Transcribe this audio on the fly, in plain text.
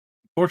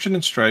Fortune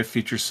and Strife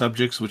features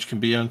subjects which can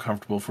be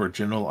uncomfortable for a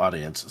general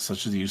audience,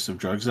 such as the use of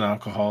drugs and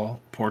alcohol,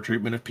 poor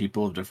treatment of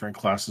people of different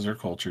classes or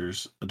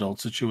cultures,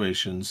 adult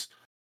situations,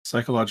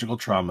 psychological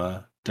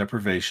trauma,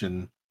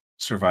 deprivation,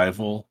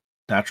 survival,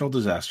 natural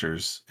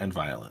disasters, and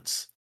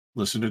violence.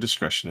 Listener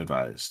discretion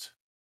advised.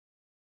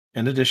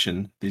 In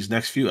addition, these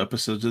next few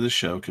episodes of the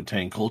show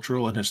contain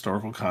cultural and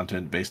historical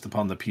content based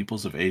upon the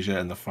peoples of Asia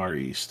and the Far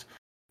East.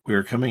 We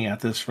are coming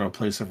at this from a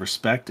place of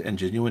respect and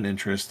genuine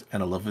interest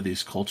and a love of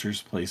these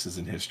cultures, places,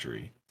 and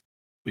history.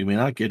 We may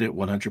not get it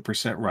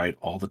 100% right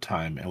all the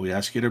time, and we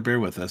ask you to bear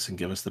with us and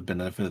give us the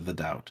benefit of the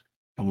doubt,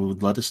 and we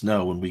would let us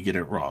know when we get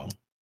it wrong.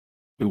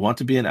 We want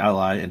to be an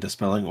ally in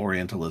dispelling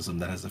Orientalism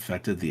that has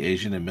affected the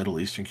Asian and Middle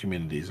Eastern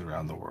communities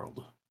around the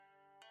world.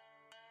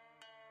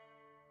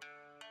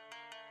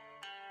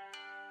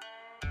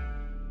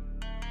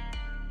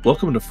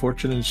 Welcome to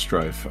Fortune and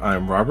Strife. I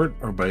am Robert,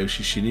 or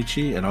Bayoshi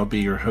Shinichi, and I'll be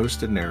your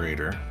host and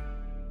narrator.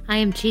 I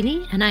am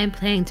Jeannie, and I am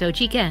playing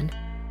Doji Gen.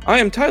 I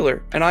am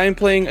Tyler, and I am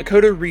playing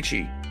Akoto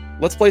Richi.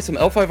 Let's play some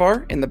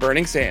L5R in the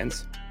Burning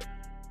Sands.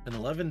 In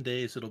 11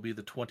 days, it'll be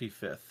the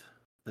 25th,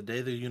 the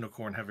day the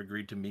Unicorn have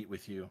agreed to meet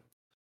with you.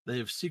 They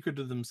have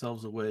secreted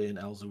themselves away in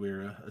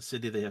Alzawira, a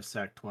city they have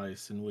sacked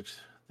twice, in which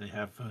they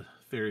have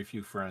very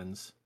few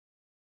friends.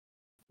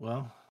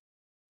 Well,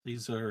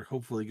 these are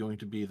hopefully going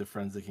to be the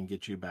friends that can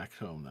get you back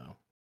home, though.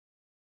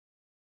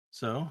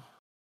 So,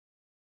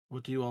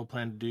 what do you all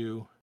plan to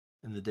do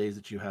in the days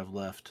that you have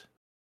left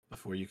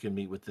before you can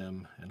meet with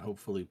them and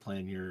hopefully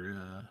plan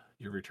your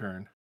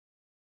return?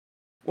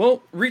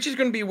 Well, Richi's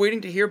going to be waiting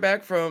to hear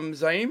back from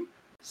Zaim.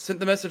 Sent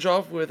the message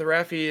off with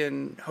Rafi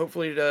and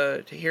hopefully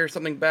to hear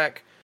something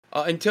back.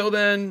 Until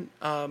then,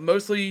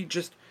 mostly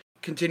just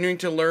continuing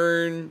to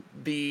learn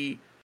the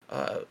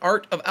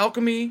art of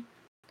alchemy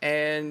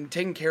and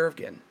taking care of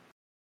Gen.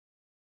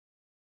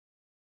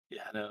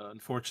 Yeah, no,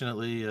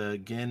 unfortunately,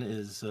 Gen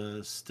is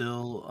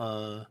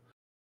still,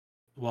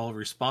 while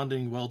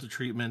responding well to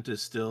treatment, is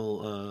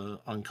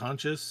still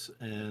unconscious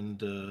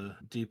and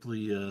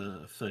deeply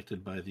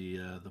affected by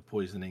the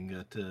poisoning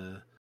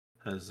that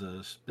has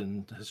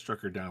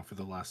struck her down for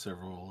the last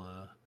several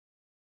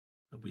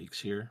weeks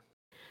here.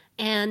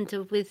 And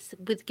with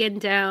Gen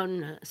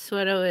down,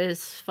 Suero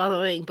is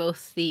following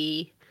both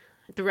the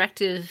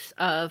directives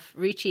of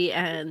Richi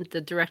and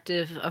the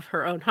directive of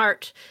her own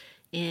heart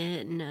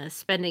in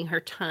spending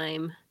her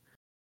time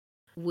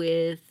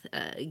with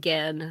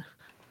Gen,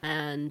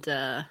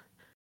 and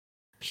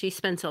she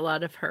spends a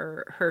lot of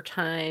her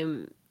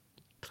time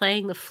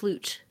playing the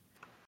flute,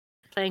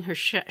 playing her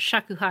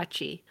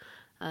shakuhachi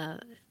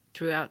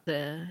throughout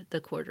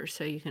the quarter,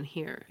 so you can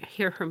hear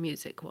her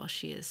music while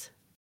she is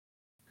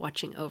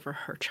watching over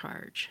her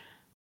charge.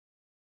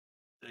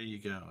 There you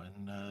go.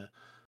 And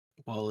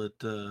while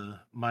it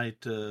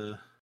might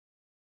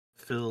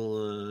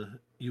fill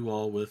you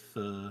all with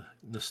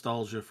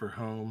nostalgia for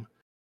home,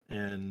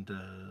 and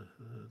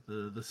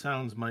the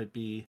sounds might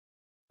be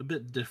a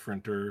bit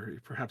different,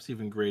 or perhaps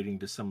even grating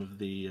to some of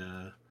the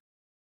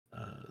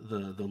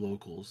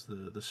locals.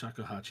 The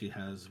shakuhachi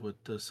has what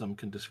some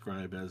can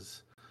describe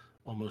as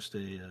almost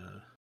a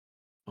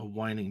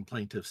whining,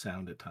 plaintive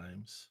sound at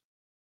times.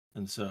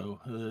 And so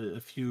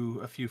a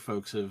few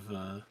folks have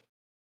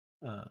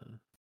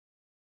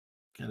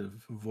kind of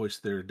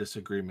voiced their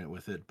disagreement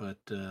with it,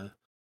 but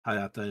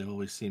Hayate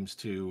always seems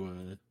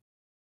to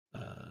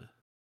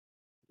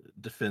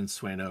defend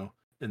Sueno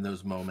in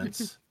those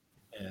moments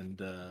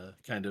and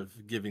kind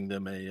of giving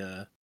them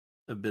a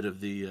bit of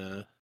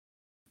the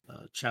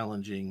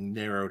challenging,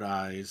 narrowed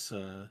eyes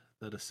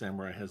that a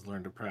samurai has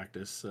learned to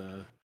practice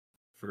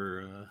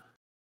for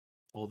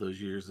all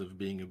those years of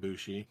being a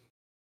bushi.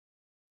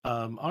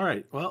 All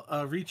right. Well,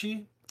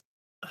 Richi,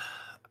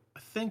 I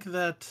think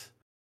that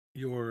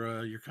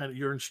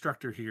your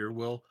instructor here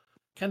will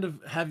kind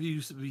of have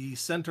you be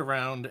sent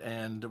around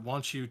and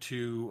wants you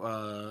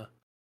to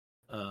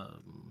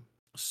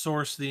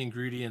source the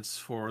ingredients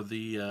for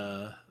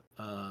the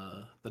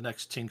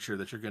next tincture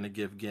that you're going to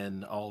give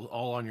Gen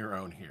all on your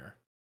own here,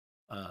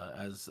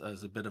 as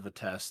a bit of a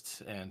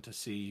test and to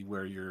see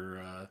where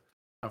you're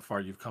how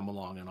far you've come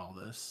along in all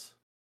this.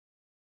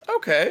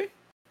 Okay,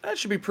 that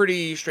should be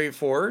pretty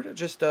straightforward.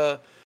 Just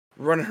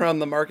running around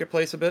the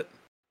marketplace a bit.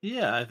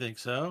 Yeah, I think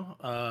so.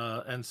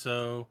 And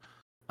so,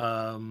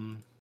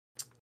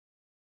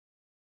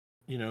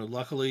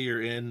 luckily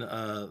you're in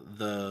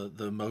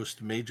the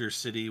most major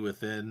city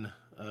within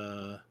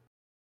the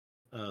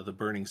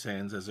Burning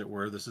Sands, as it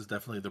were. This is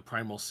definitely the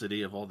primal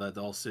city of all that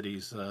all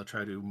cities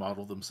try to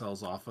model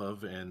themselves off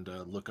of and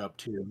look up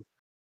to.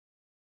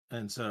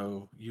 And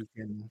so you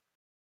can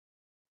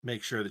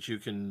make sure that you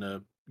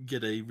can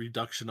get a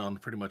reduction on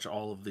pretty much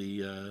all of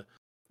the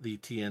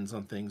TNs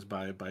on things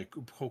by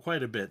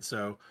quite a bit.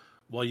 So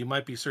while you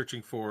might be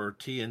searching for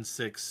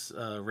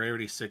TN6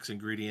 rarity 6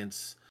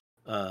 ingredients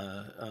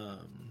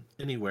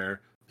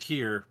anywhere,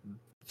 here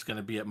it's going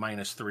to be at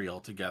 -3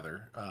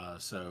 altogether.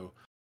 So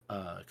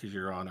because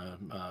you're on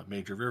a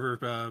major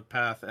river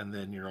path, and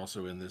then you're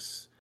also in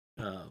this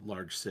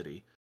large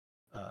city.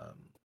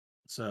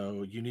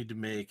 So you need to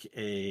make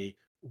a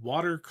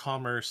Water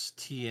Commerce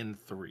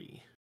TN3.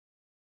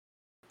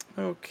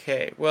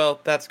 Okay,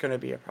 well, that's going to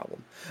be a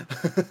problem.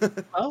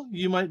 Well,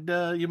 you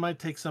might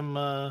take some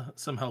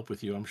help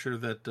with you. I'm sure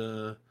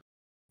that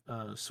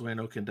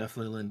Sueno can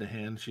definitely lend a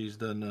hand. She's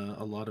done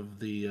a lot of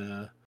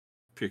the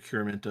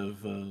procurement of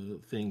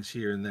things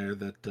here and there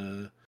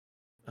that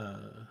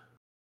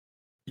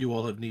you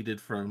all have needed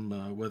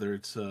from whether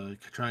it's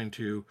trying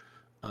to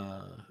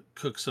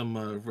cook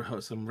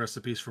some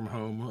recipes from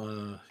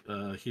home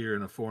here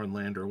in a foreign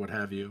land or what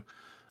have you.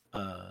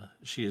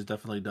 She has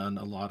definitely done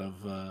a lot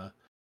of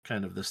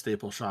kind of the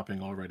staple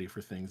shopping already for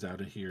things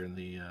out of here in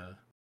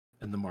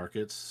the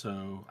markets.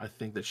 So I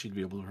think that she'd be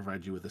able to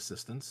provide you with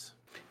assistance.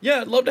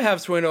 Yeah, I'd love to have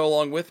Sueno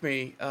along with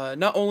me,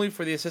 not only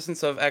for the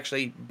assistance of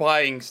actually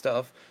buying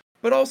stuff,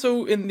 but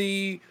also in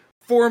the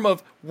form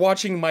of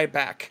watching my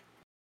back.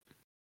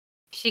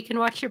 She can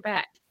watch your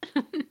back.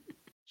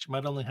 She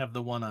might only have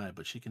the one eye,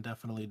 but she can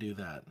definitely do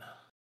that.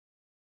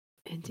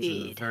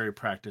 Indeed. It's very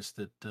practiced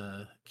at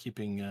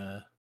keeping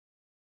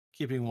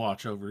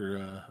watch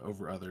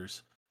over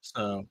others.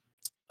 So,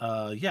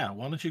 yeah,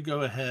 why don't you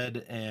go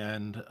ahead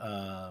and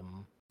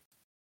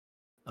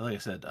like I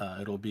said,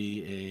 it'll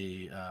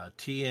be a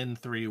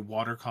TN3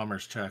 water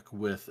commerce check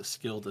with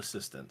skilled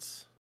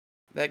assistance.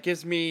 That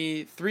gives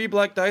me 3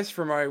 black dice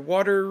for my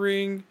water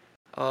ring,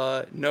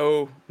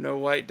 no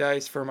white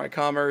dice for my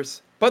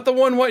commerce, but the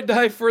 1 white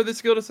die for the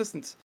skilled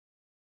assistance.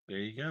 There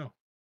you go.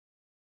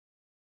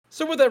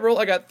 So with that roll,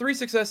 I got 3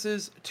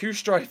 successes, 2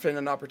 strife, and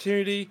an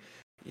opportunity.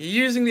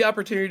 Using the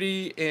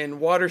opportunity in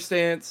water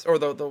stance, or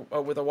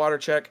with a water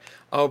check,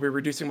 I'll be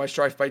reducing my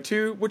strife by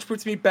 2, which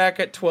puts me back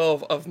at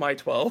 12 of my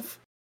 12.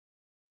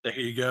 There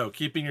you go,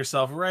 keeping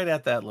yourself right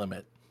at that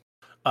limit.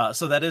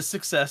 So that is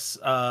success,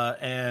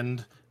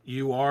 and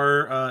you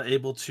are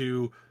able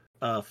to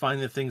find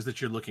the things that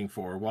you're looking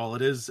for. While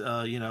it is,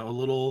 a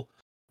little,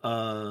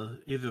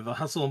 either the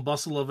hustle and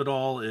bustle of it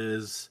all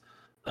is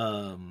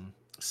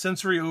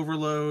sensory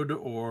overload,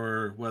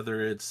 or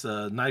whether it's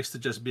nice to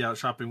just be out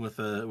shopping with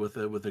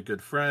a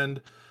good friend.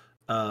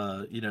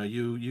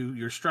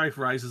 Your strife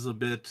rises a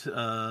bit,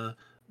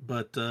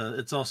 but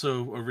it's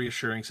also a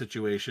reassuring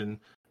situation,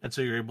 and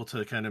so you're able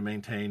to kind of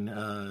maintain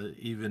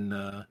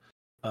even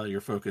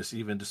your focus,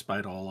 even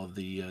despite all of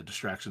the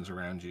distractions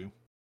around you.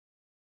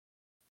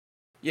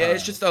 Yeah,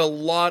 it's just a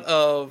lot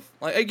of,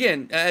 like,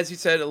 again, as you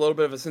said, a little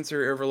bit of a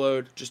sensory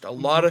overload. Just a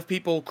lot of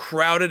people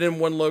crowded in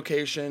one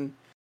location.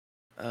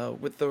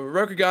 With the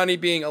Rokugani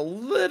being a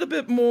little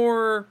bit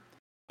more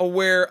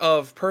aware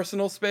of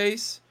personal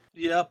space.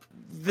 Yep.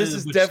 This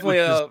is definitely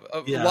a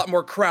lot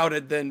more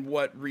crowded than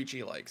what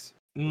Ricci likes.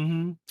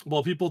 Mm-hmm.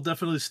 Well, people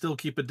definitely still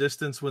keep a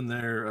distance when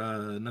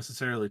they're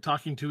necessarily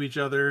talking to each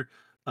other.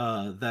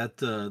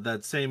 That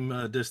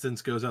same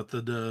distance goes out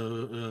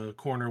the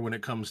corner when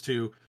it comes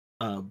to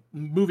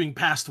moving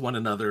past one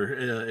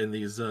another in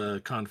these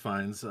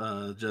confines.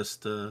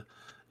 It's a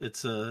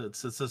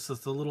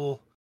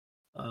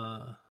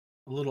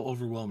little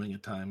overwhelming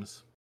at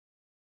times.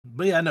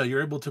 But yeah, no,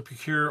 you're able to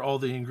procure all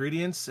the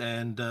ingredients,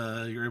 and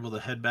you're able to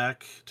head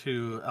back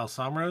to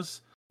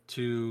Alsamra's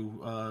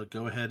to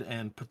go ahead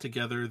and put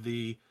together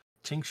the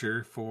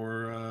tincture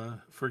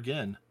for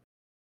Gen.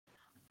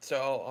 So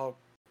I'll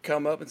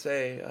come up and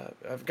say,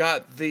 I've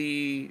got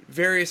the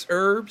various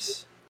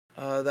herbs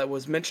that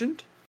was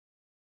mentioned,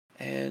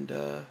 and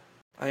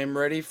I am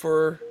ready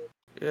to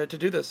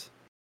do this.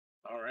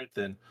 All right,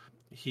 then.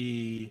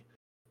 He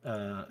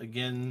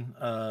again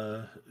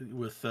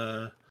with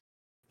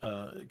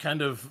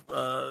kind of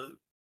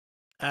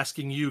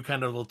asking you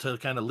to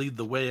kind of lead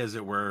the way, as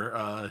it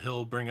were.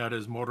 He'll bring out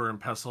his mortar and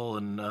pestle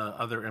and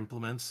other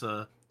implements,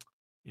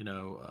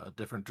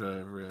 different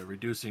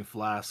reducing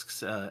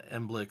flasks,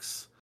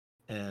 emblics,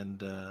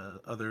 and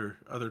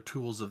other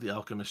tools of the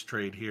alchemist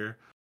trade here,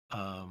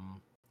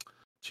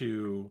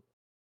 to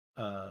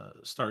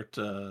start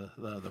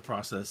the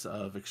process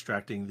of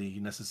extracting the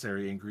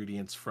necessary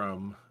ingredients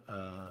from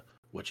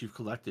what you've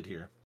collected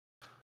here.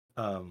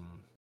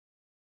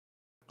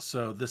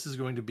 So this is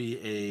going to be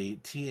a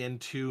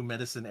TN2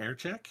 medicine air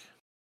check.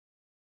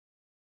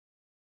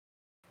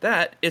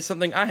 That is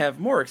something I have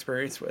more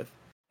experience with.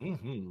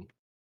 Mm-hmm.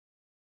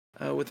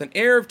 With an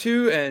air of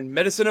 2 and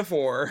medicine of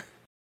 4.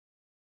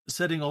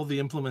 Setting all the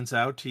implements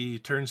out, he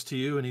turns to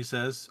you and he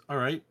says, "All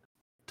right,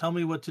 tell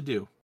me what to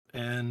do,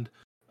 and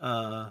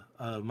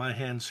my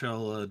hands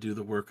shall do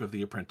the work of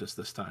the apprentice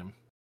this time.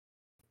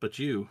 But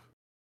you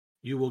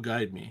will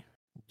guide me.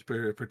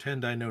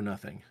 Pretend I know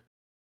nothing."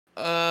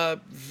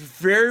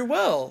 Very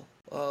well.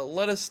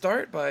 Let us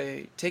start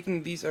by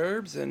taking these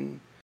herbs and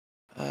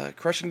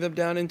crushing them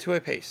down into a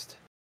paste,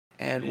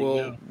 and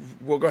we'll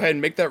go ahead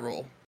and make that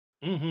roll.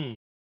 Mm-hmm.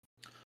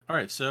 All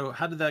right. So,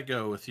 how did that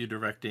go with you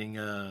directing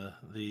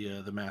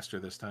the master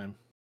this time?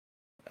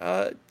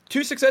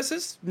 2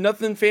 successes,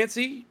 nothing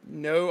fancy,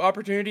 no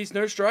opportunities,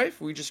 no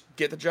strife. We just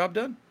get the job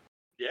done.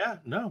 Yeah.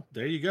 No.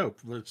 There you go.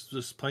 It's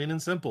just plain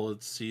and simple.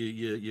 It's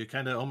you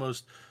kind of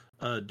almost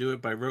do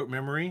it by rote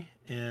memory,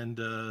 and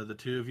the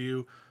two of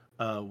you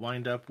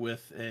wind up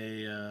with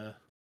a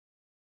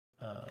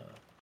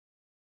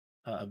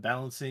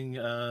balancing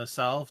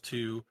salve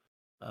to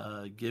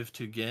give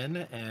to Gin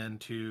and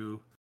to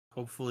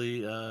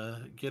hopefully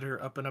get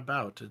her up and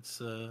about.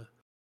 It's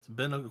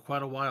been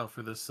quite a while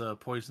for this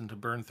poison to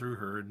burn through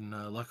her,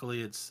 and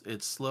luckily it's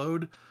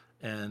slowed,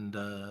 and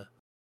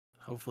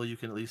hopefully you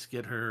can at least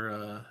get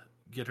her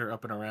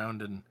up and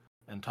around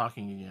and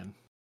talking again.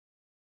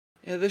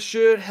 Yeah, this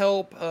should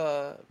help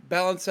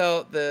balance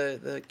out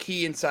the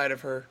key inside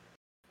of her.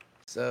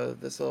 So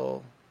this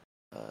will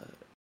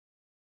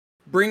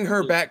bring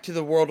her back to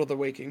the world of the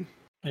waking.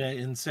 Yeah,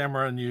 in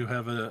Samurun, you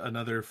have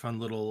another fun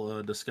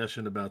little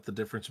discussion about the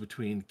difference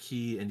between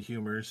ki and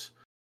humors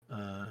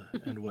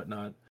and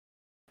whatnot.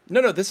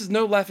 No, this is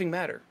no laughing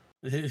matter.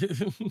 There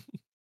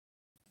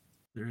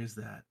is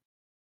that.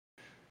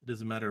 It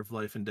is a matter of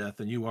life and death,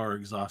 and you are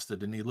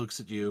exhausted. And he looks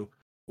at you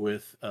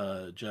with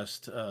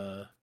just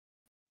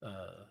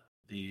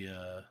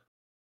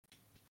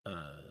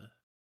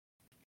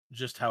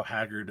how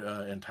haggard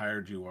and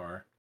tired you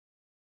are.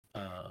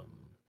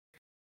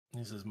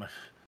 He says,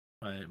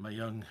 "My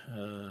young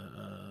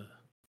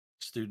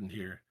student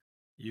here,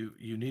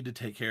 you need to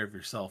take care of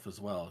yourself as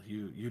well.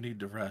 You need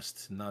to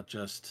rest, not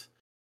just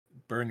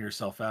burn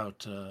yourself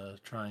out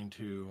trying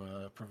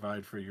to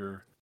provide for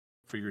your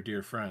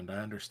dear friend. I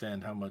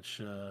understand how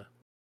much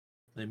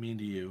they mean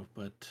to you,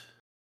 but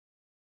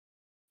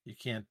you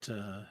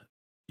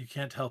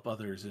can't help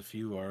others if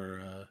you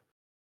are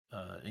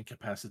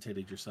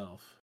incapacitated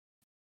yourself."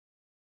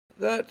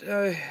 That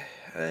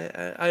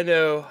I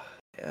know.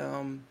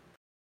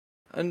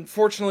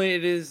 Unfortunately,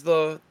 it is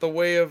the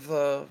way of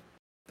the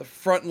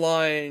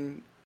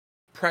frontline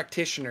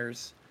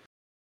practitioners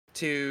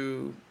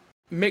to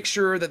make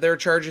sure that their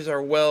charges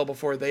are well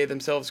before they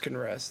themselves can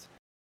rest.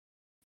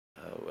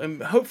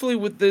 And hopefully,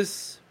 with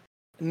this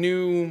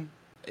new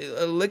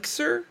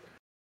elixir,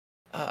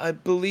 I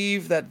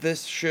believe that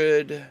this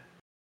should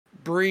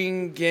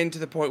bring Gin to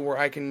the point where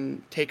I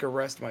can take a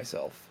rest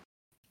myself.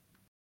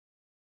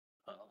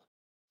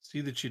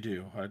 See that you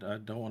do. I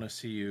don't want to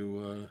see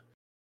you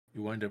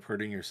wind up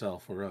hurting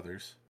yourself or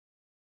others.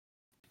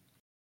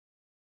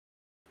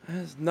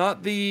 That's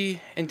not the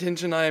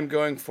intention I am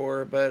going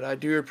for, but I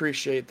do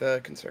appreciate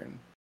the concern.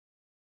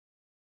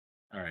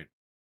 All right.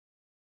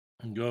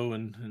 And go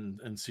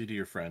and see to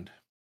your friend.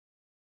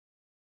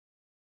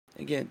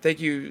 Again, thank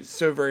you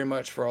so very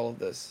much for all of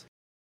this.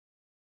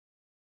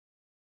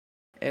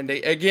 And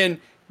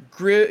again,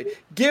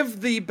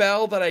 give the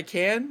bow that I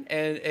can,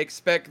 and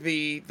expect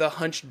the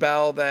hunched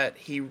bow that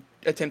he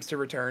attempts to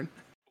return.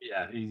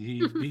 Yeah,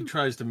 he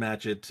tries to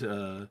match it,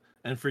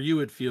 and for you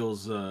it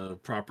feels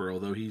proper.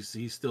 Although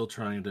he's still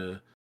trying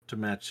to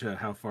match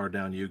how far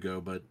down you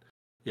go. But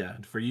yeah,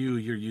 for you,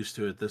 you're used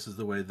to it. This is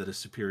the way that a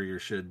superior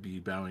should be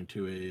bowing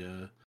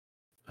to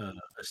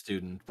a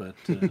student. But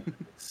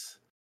it's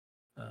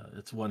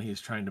one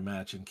he's trying to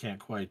match and can't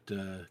quite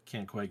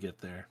get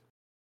there.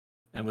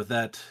 And with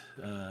that,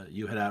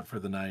 you head out for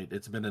the night.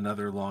 It's been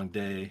another long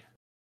day,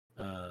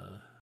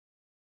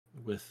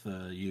 with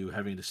you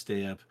having to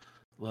stay up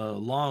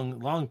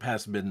long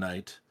past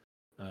midnight,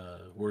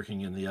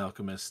 working in the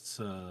alchemist's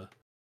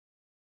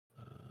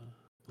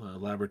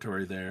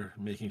laboratory there,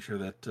 making sure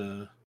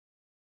that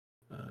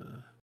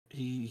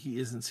he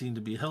isn't seen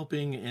to be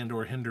helping and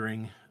or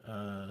hindering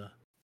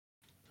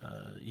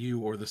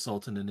you or the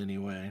Sultan in any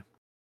way.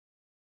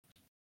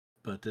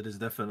 But it has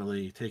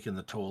definitely taken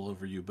the toll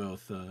over you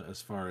both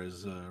as far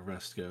as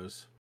rest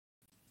goes.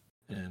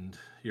 And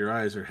your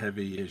eyes are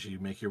heavy as you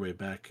make your way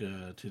back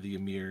to the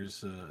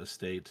Emir's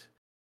estate.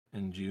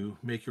 And you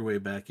make your way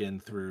back in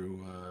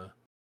through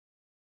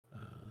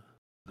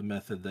the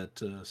method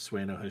that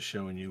Sueno has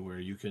shown you, where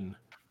you can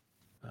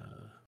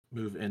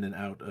move in and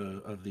out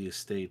of the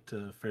estate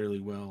fairly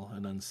well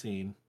and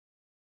unseen.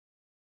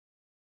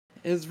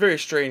 It's very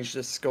strange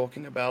just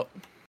skulking about.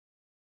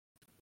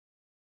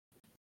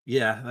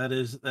 Yeah, that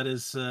is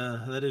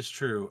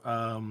true.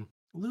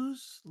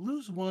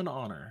 Lose one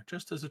honor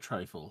just as a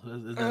trifle.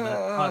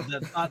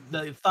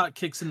 That thought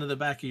kicks into the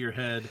back of your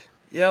head.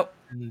 Yep.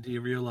 And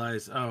you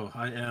realize, oh,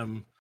 I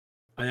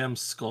am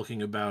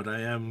skulking about.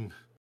 I am,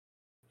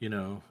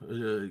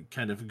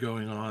 kind of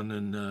going on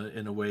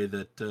in a way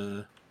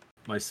that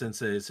my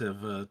senseis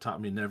have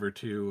taught me never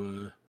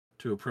to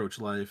approach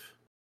life.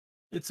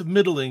 It's a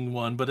middling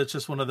one, but it's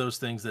just one of those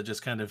things that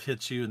just kind of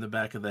hits you in the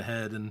back of the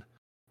head, and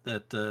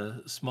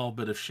that small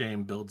bit of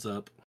shame builds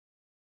up.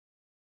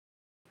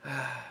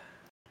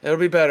 It'll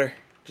be better.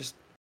 Just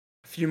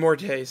a few more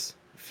days.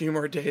 A few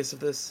more days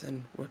of this,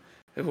 and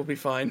it will be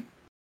fine.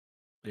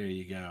 There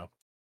you go.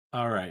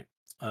 All right.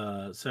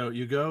 So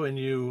you go and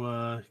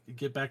you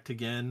get back to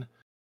Gen,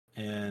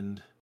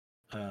 and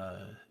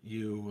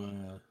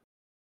you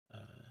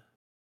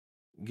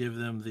give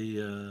them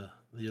the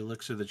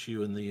elixir that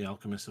you and the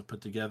alchemist have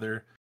put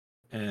together,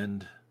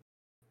 and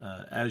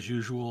as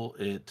usual,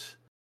 it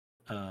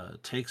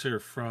takes her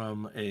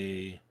from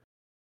a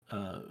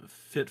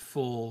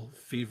fitful,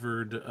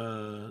 fevered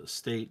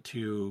state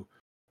to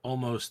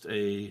almost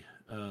a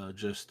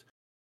just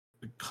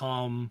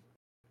calm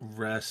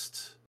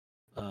rest.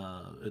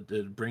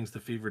 It brings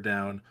the fever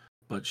down,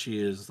 but she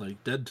is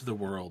like dead to the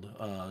world,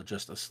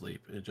 just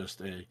asleep, just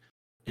a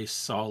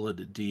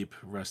solid, deep,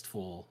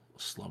 restful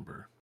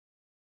slumber.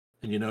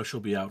 And you know she'll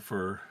be out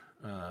for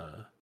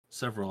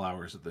several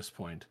hours at this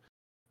point,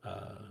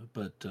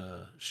 but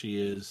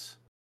she is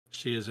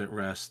at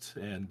rest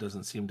and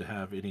doesn't seem to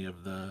have any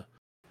of the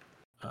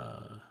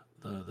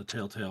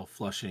telltale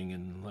flushing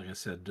and, like I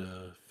said,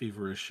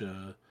 feverish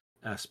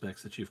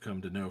aspects that you've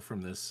come to know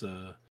from this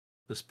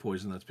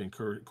poison that's been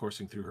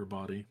coursing through her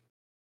body.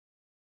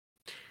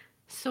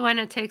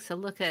 Suena takes a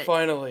look at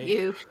Finally.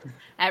 you,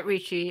 at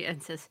Ricci,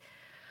 and says,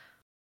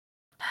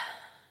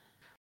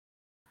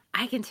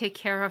 I can take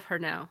care of her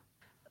now.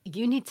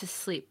 You need to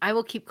sleep. I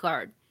will keep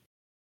guard.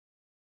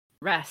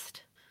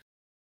 Rest.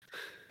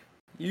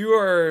 You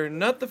are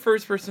not the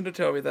first person to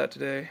tell me that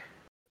today.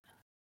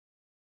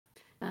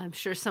 I'm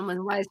sure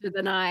someone wiser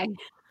than I.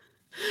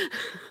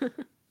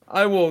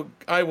 I will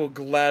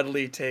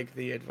gladly take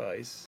the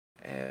advice.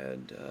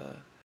 And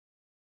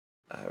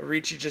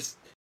Ricci just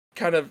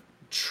kind of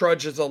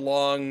trudges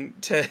along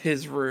to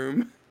his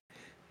room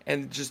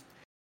and just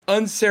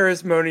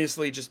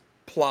unceremoniously just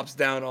plops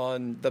down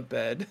on the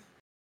bed.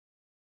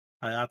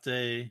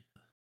 Hayate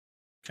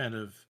kind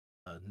of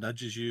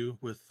nudges you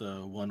with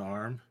one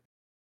arm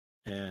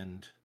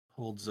and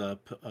holds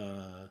up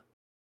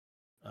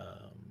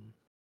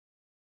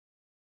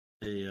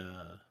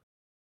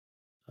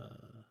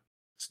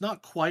it's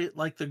not quite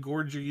like the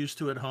gourd you're used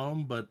to at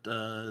home, but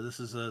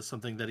this is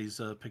something that he's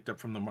picked up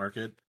from the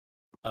market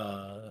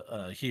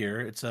here.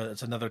 It's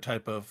another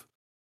type of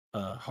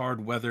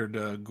hard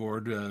weathered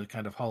gourd,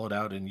 kind of hollowed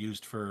out and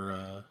used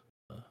for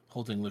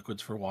holding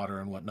liquids for water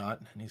and whatnot.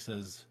 And he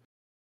says,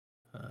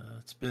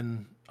 it's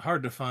been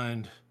hard to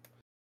find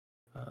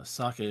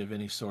sake of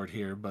any sort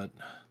here, but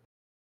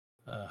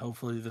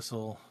hopefully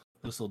this'll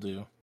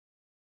do.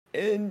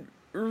 And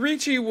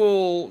Ricci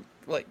will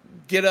like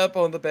get up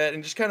on the bed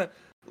and just kind of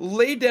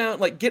lay down,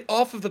 like get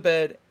off of the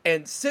bed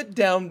and sit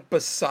down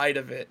beside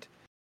of it,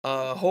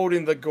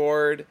 holding the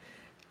gourd,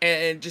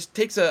 and just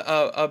takes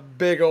a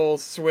big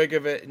old swig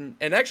of it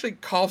and actually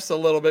coughs a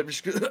little bit.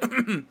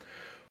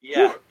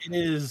 Yeah, it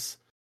is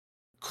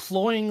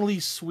cloyingly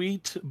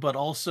sweet, but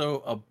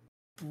also a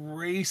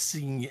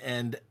bracing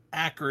and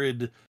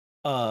acrid.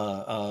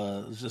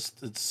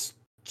 Just it's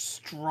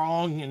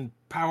strong and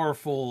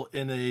powerful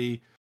in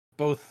a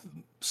both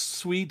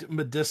sweet,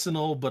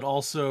 medicinal, but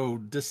also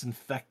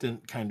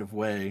disinfectant kind of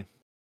way.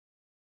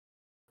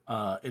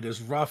 It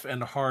is rough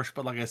and harsh,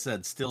 but like I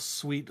said, still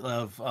sweet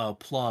of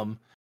plum.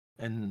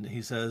 And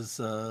he says,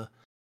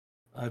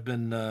 I've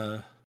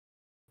been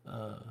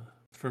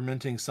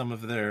fermenting some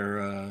of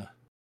their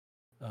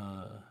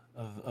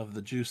of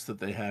the juice that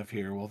they have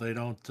here. Well, they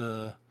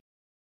don't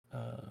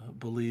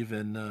believe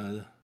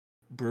in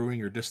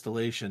brewing or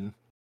distillation.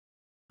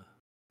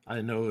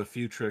 I know a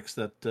few tricks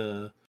that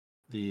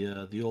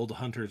the old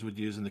hunters would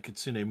use in the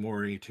Kitsune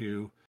Mori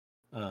to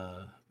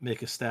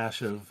make a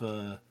stash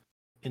of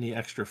any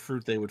extra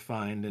fruit they would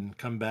find and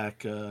come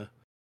back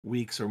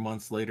weeks or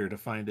months later to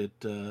find it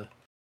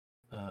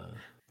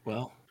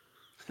well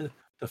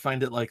to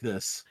find it like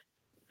this.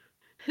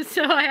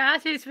 So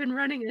Hayate's been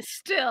running a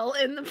still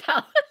in the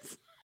palace.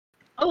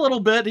 A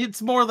little bit.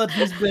 It's more that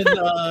he's been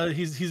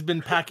he's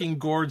been packing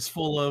gourds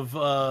full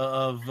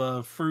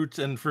of fruit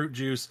and fruit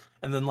juice,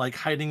 and then like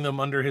hiding them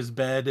under his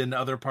bed and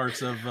other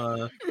parts of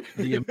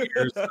the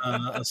emir's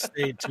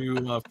estate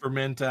to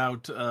ferment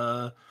out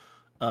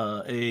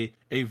a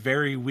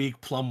very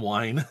weak plum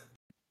wine.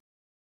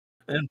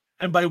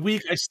 And by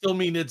weak, I still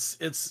mean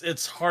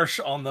it's harsh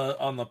on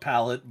the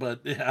palate, but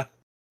yeah.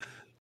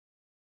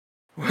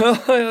 Well,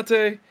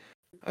 Hayate,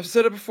 I've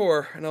said it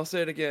before, and I'll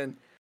say it again.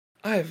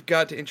 I have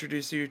got to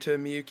introduce you to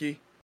Miyuki.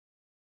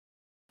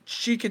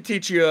 She could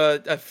teach you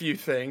a few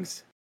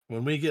things.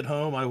 When we get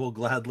home, I will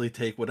gladly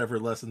take whatever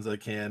lessons I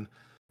can.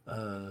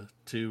 I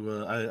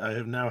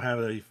have now had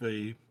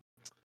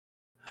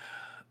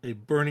a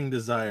burning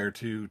desire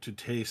to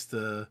taste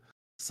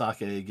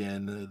sake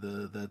again.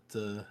 That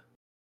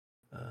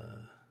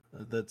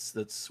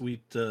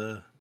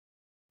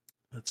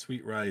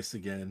sweet rice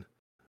again,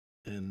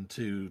 and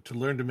to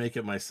learn to make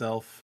it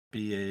myself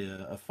be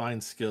a fine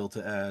skill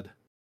to add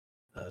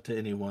to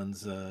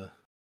anyone's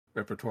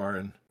repertoire.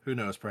 And who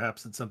knows,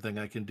 perhaps it's something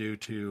I can do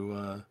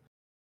to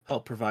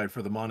help provide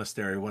for the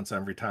monastery once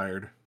I'm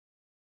retired.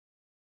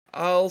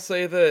 I'll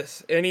say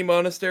this, any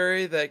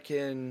monastery that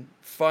can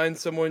find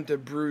someone to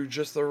brew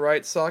just the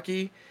right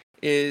sake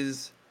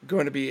is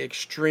going to be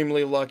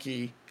extremely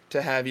lucky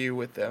to have you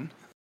with them.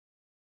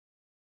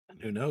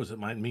 And who knows, it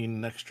might mean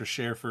an extra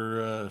share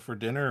for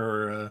dinner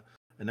or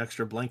an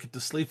extra blanket to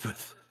sleep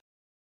with.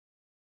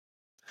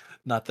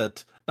 Not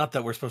that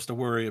we're supposed to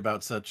worry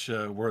about such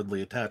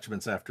worldly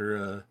attachments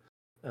after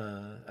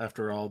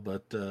all,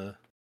 but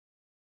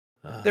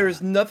there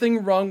is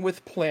nothing wrong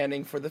with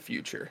planning for the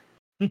future.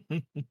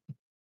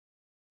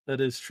 That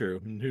is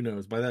true. And who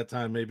knows? By that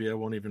time, maybe I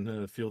won't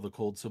even feel the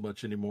cold so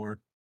much anymore.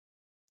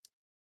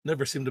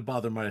 Never seemed to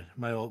bother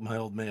my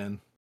old man.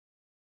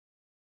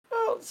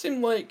 Well, it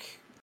seemed like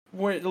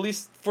when, at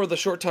least for the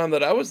short time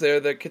that I was there,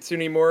 the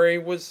Kitsune Mori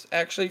was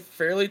actually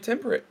fairly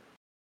temperate.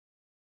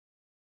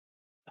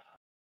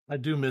 I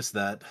do miss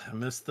that. I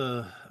miss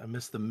the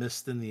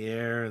mist in the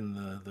air and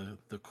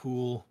the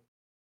cool,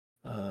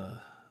 uh,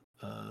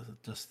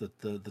 just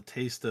the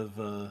taste of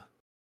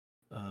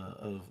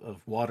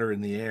water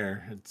in the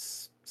air.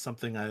 It's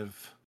something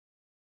I've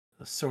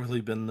sorely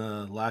been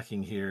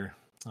lacking here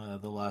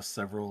the last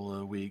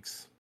several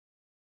weeks.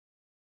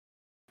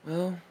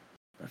 Well,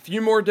 a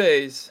few more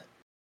days,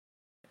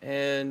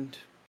 and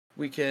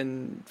we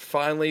can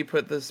finally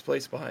put this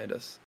place behind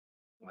us.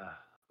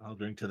 I'll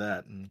drink to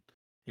that. And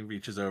he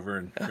reaches over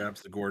and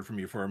grabs the gourd from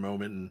you for a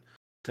moment and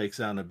takes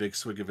down a big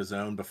swig of his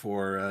own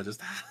before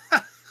just.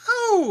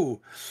 Oh,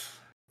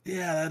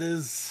 yeah, that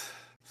is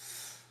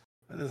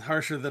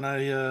harsher than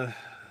I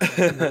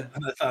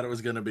thought it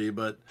was going to be.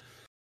 But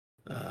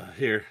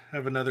here,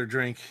 have another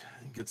drink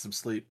and get some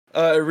sleep.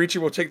 Richie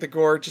will take the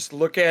gourd, just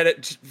look at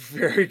it just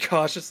very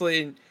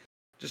cautiously, and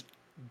just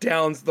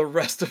downs the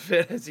rest of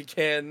it as he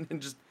can,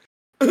 and just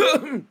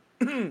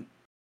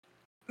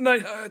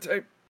night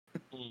type.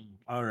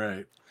 All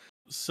right.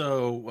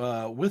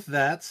 So with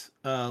that,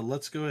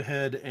 let's go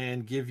ahead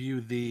and give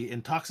you the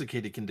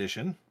intoxicated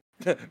condition,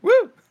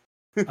 Woo!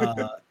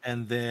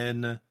 and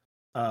then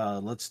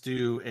let's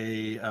do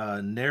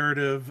a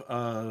narrative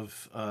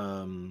of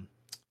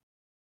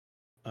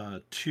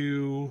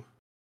two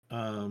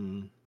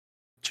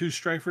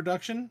strife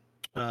reduction,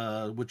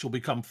 which will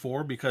become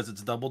 4 because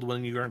it's doubled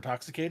when you are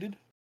intoxicated.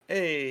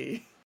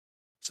 Hey,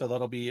 So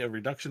that'll be a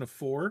reduction of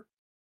 4.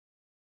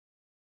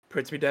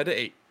 puts me down to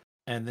 8.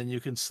 And then you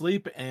can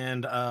sleep,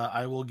 and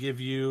I will give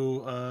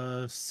you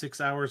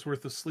 6 hours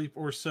worth of sleep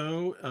or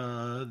so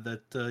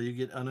that you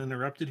get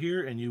uninterrupted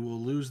here, and you will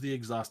lose the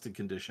exhausted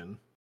condition.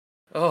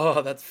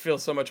 Oh, that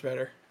feels so much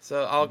better.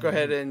 So I'll go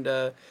ahead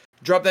and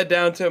drop that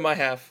down to my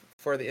half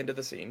for the end of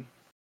the scene.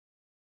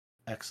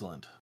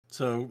 Excellent.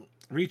 So,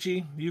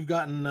 Richie, you've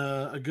gotten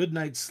a good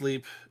night's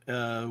sleep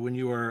when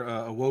you are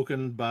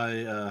awoken by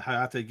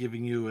Hayate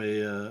giving you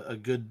a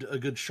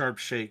good sharp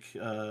shake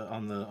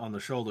on the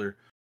shoulder.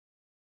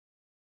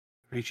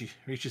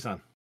 Richie-san.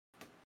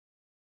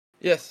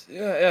 Yes,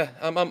 yeah.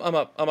 I'm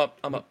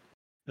up.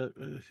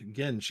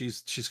 Again,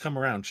 she's come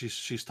around.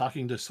 She's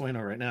talking to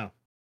Sueno right now.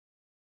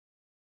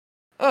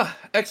 Ah,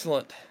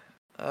 excellent.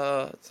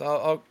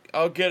 So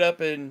I'll get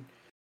up and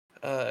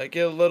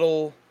get a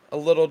little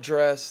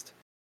dressed,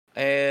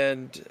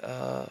 and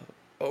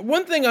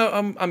one thing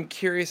I'm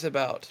curious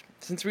about,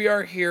 since we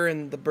are here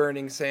in the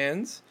Burning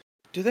Sands,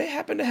 do they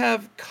happen to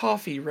have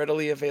coffee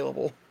readily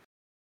available?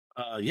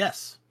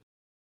 Yes.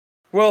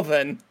 Well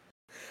then,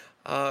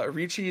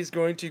 Richie is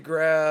going to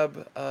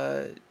grab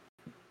a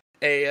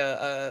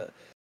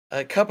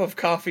cup of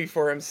coffee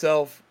for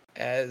himself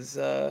as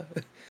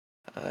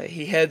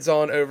he heads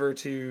on over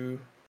to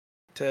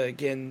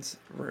Gen's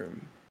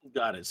room.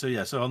 Got it. So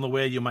yeah, so on the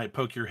way you might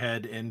poke your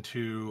head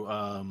into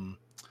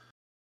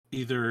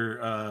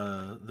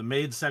either the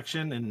maid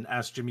section and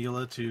ask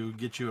Jamila to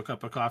get you a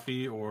cup of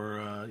coffee,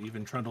 or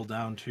even trundle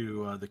down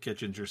to the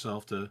kitchens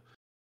yourself to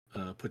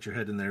put your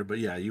head in there. But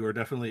yeah, you are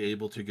definitely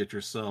able to get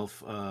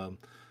yourself a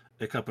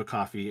cup of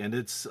coffee, and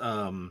it's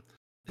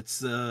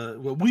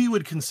what we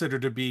would consider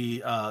to be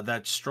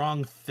that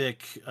strong,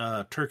 thick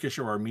Turkish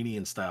or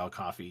Armenian style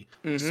coffee.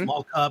 Mm-hmm.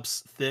 Small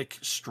cups, thick,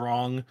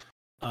 strong.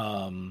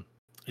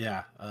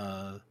 Yeah,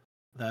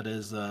 that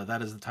is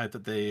the type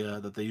that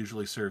they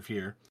usually serve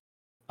here.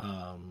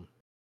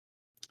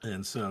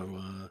 And so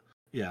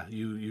yeah,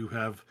 you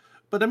have,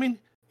 but I mean,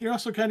 you're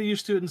also kind of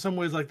used to it in some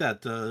ways like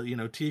that.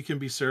 Tea can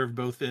be served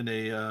both in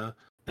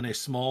a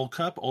small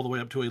cup all the way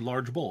up to a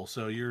large bowl.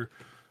 So you're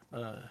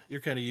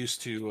kind of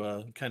used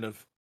to kind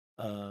of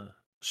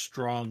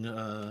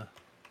strong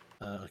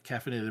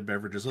caffeinated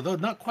beverages, although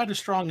not quite as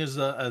strong as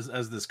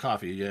this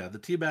coffee. Yeah, the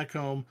tea back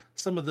home,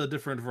 some of the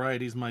different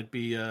varieties might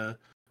be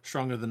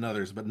stronger than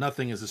others, but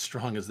nothing is as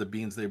strong as the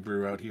beans they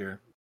brew out here.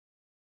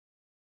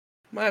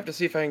 Might have to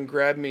see if I can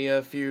grab me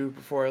a few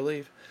before I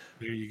leave.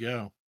 There you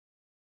go.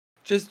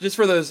 Just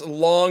for those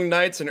long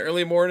nights and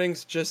early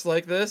mornings, just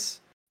like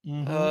this.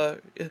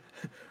 Mm-hmm.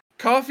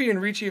 Coffee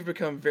and Richie have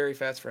become very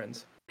fast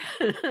friends.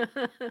 So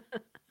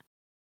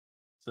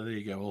there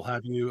you go. We'll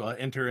have you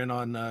enter in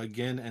on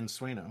Gen and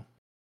Sueno.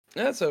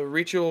 Yeah, so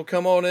Richie will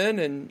come on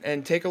in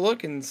and take a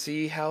look and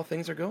see how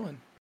things are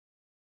going.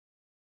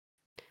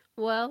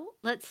 Well,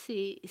 let's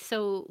see.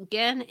 So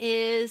Gen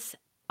is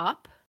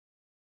up.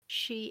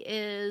 She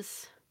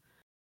is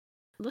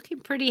looking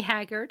pretty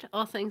haggard,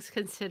 all things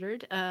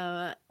considered.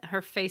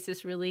 Her face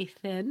is really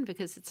thin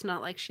because it's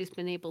not like she's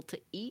been able to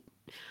eat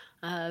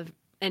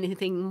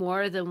anything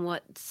more than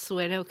what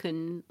Sueno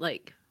can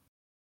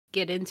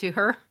get into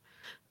her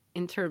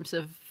in terms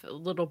of a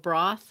little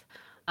broth.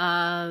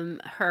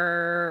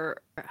 The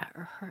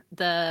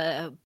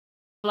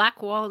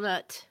black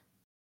walnut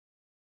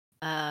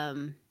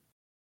that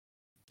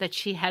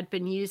she had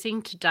been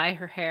using to dye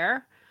her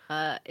hair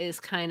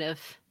is kind of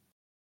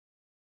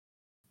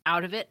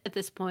out of it at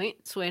this point.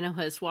 Sueno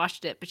has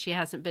washed it, but she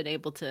hasn't been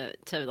able to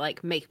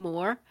make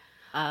more.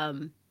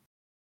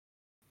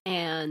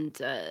 And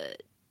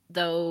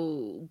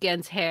though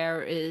Gen's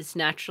hair is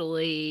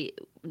naturally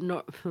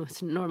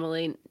it's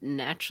normally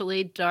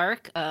naturally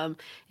dark,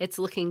 it's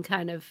looking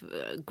kind of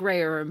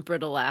grayer and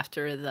brittle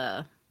after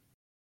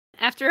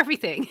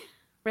everything,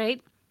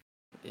 right?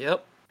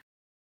 Yep.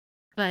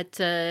 But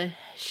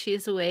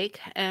she's awake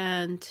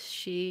and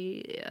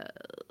she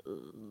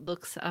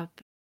looks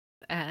up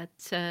at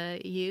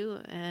you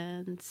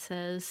and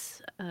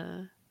says,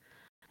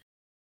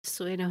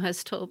 Sueno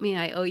has told me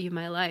I owe you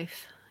my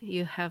life.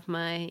 You have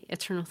my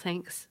eternal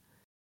thanks.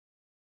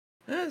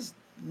 That's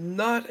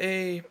not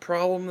a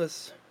problem.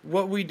 That's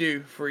what we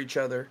do for each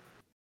other.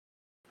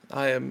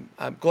 I'm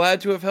glad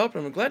to have helped.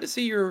 I'm glad to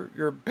see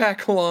you're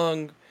back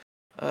along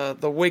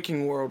the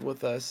waking world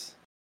with us.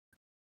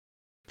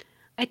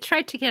 I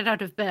tried to get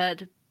out of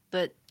bed,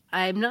 but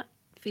I'm not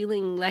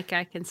feeling like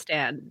I can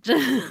stand.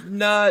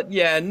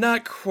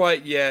 Not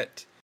quite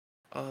yet.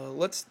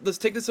 Let's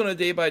take this on a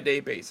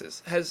day-by-day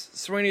basis. Has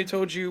Swainy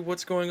told you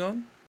what's going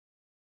on?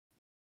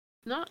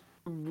 Not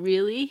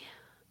really.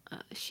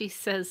 She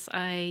says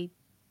I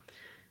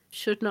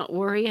should not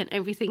worry and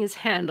everything is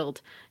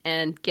handled.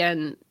 And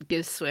Gen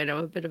gives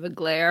Sueno a bit of a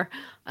glare.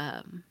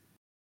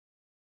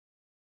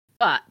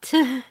 But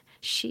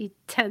she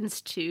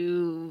tends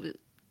to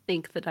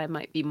think that I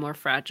might be more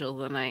fragile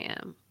than I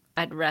am.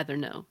 I'd rather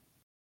know.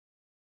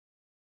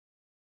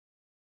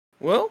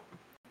 Well,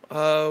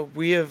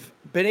 we have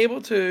been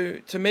able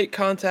to make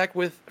contact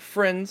with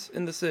friends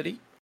in the city,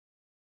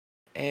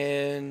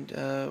 and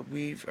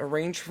we've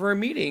arranged for a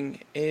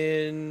meeting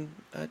in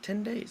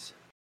 10 days.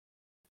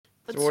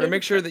 So we want to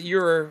make sure that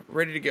you're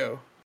ready to go.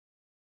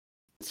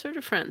 What sort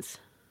of friends?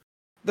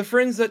 The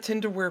friends that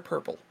tend to wear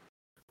purple.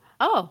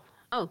 Oh.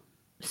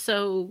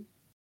 So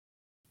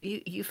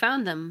you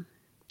found them.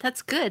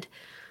 That's good.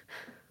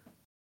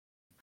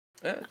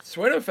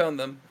 Sueno found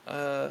them,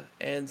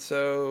 and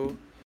so...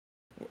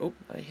 Oh,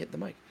 I hit the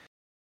mic.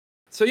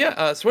 So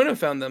yeah, Sueno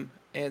found them,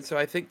 and so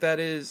I think that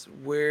is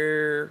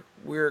where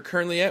we're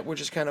currently at. We're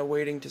just kind of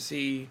waiting to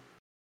see...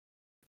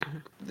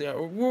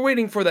 we're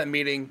waiting for that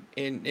meeting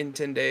in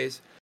 10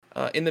 days.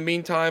 In the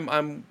meantime,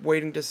 I'm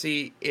waiting to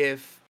see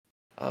if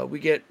we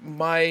get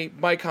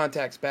my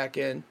contacts back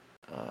in.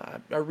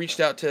 I reached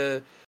out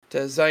to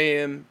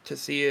Zaim to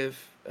see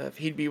if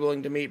he'd be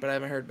willing to meet, but I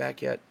haven't heard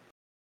back yet.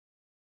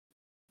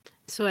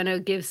 Sueno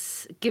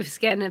gives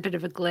Gen a bit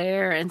of a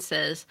glare and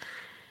says,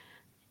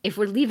 if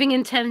we're leaving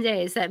in 10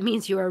 days, that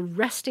means you are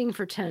resting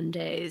for 10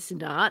 days,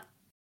 not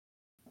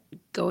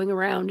going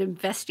around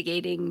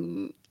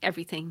investigating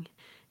everything.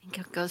 And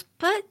Gen goes,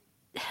 but...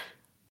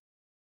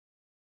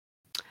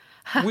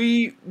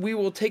 we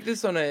will take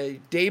this on a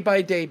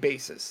day-by-day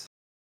basis.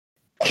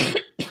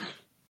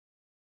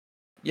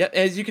 Yeah,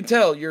 as you can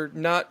tell, you're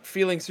not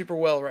feeling super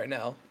well right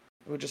now.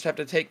 We'll just have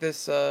to take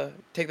this a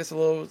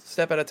little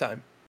step at a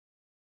time.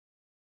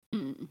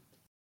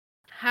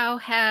 How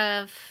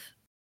have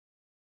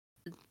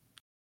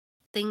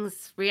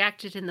things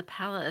reacted in the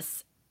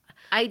palace?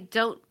 I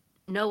don't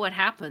know what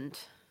happened.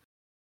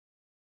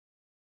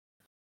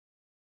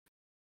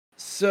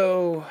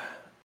 So,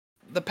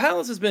 the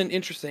palace has been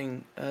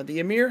interesting. The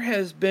Emir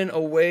has been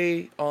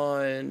away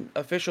on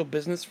official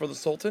business for the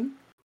Sultan,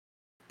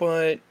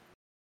 but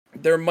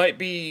there might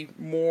be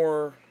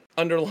more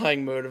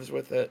underlying motives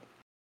with it.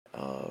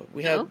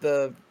 We had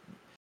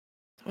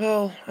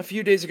a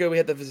few days ago we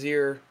had the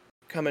Vizier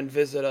come and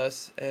visit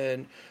us,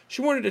 and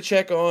she wanted to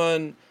check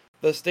on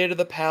the state of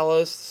the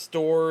palace,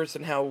 stores,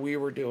 and how we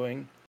were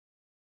doing.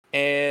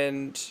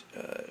 And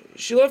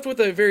she left with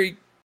a very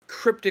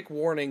cryptic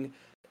warning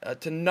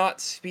to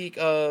not speak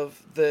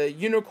of the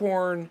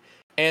unicorn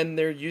and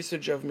their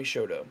usage of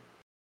Mishoto.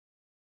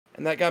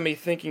 And that got me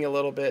thinking a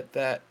little bit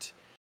that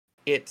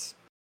it's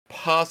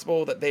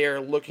possible that they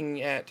are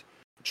looking at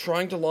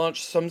trying to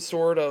launch some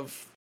sort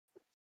of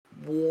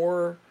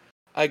war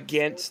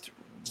against...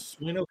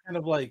 Sueno kind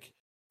of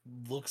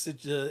looks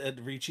at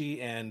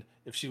Ricci, and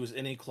if she was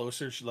any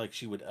closer,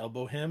 she would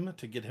elbow him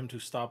to get him to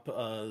stop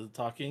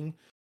talking.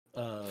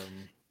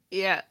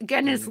 Yeah,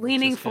 Gen is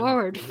leaning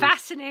forward,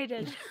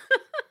 fascinated.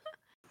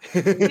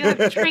 You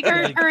have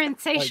triggered her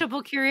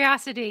insatiable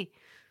curiosity.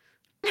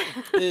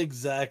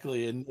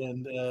 Exactly, and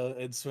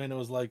Sueno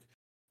was like,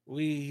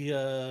 we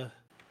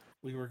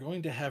were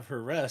going to have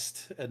her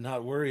rest and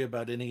not worry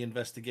about any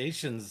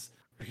investigations,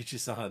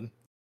 Ricci-san.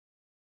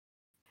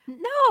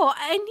 No,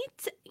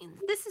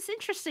 this is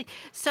interesting.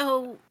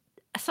 So,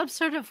 some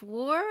sort of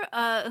war?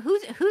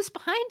 Who's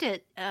behind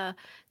it?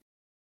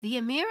 The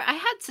Emir? I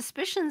had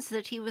suspicions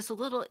that he was a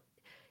little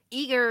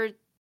eager,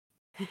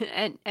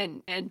 and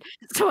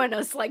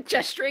Sueno's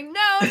gesturing.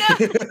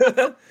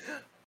 No.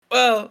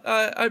 Well,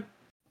 I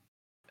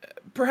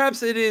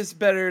perhaps it is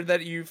better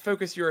that you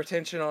focus your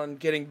attention on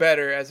getting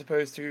better as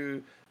opposed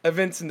to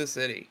events in the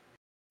city.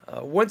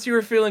 Once you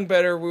are feeling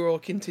better, we will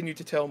continue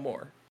to tell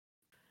more.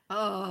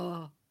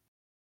 Oh.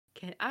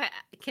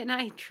 Can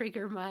I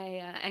trigger my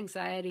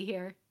anxiety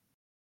here?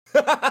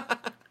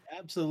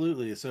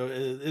 Absolutely. So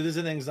it is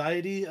an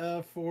anxiety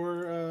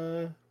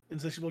for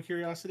insatiable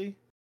curiosity?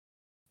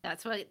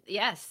 That's what.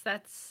 Yes,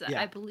 that's.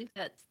 Yeah. I believe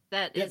that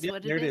Yep, is yep,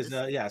 what there it it is.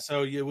 is. Yeah,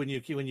 so when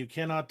you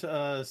cannot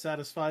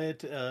satisfy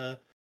it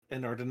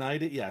and are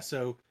denied it, yeah,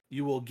 so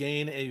you will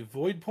gain a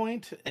void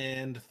point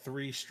and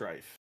 3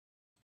 strife.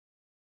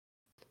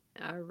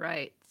 All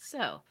right.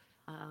 So,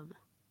 I'm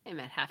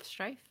at half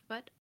strife,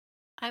 but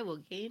I will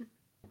gain.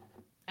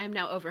 I'm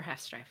now over half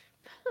strife.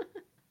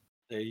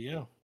 There you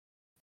go.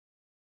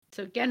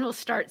 So Gen will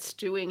start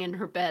stewing in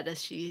her bed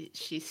as she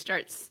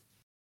starts.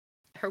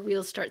 Her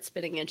wheels start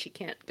spinning and she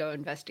can't go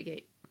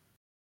investigate.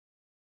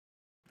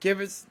 Give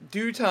us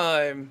due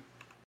time.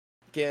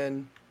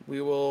 Again,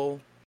 we'll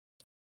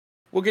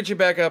get you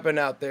back up and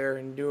out there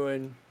and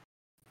doing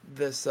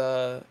this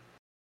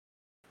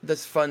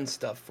this fun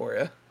stuff for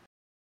you.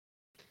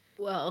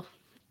 Well,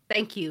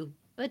 thank you,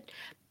 but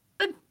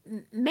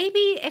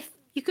maybe if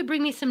you could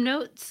bring me some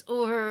notes,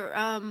 or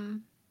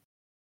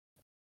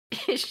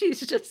she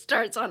just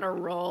starts on a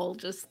roll,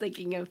 just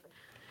thinking of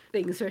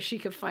things where she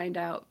could find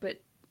out,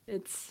 but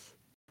it's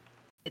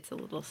a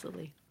little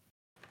silly.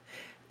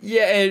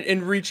 Yeah,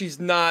 and Ricci's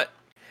not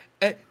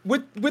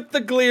with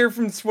the glare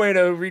from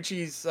Sueno.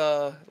 Ricci's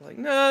like,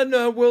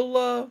 no,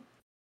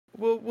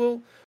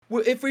 we'll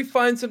if we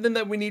find something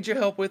that we need your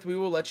help with, we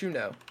will let you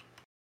know.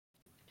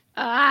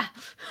 Ah.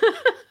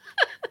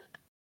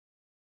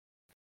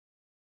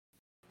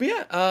 But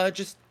yeah,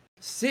 just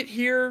sit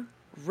here,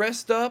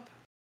 rest up,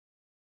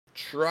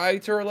 try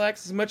to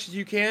relax as much as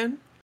you can.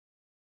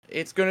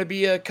 It's going to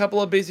be a couple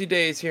of busy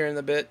days here in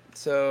a bit,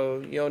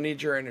 so you'll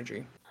need your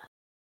energy.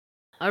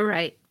 All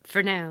right,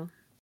 for now.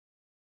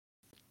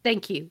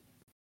 Thank you.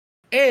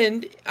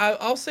 And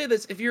I'll say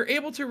this, if you're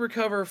able to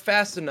recover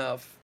fast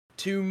enough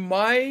to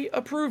my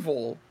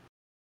approval,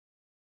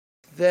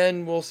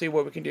 then we'll see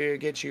what we can do to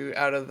get you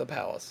out of the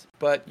palace.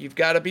 But you've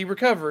got to be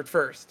recovered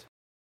first.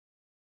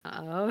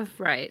 All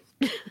right.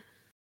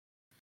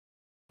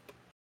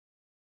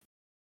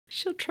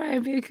 She'll try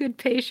and be a good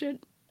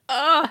patient.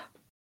 Ah.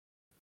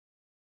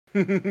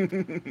 Sure,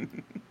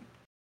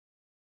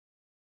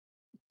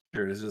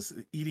 it's just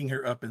eating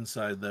her up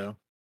inside, though.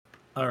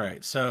 All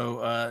right, so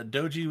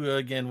Doji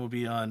again will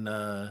be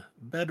on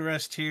bed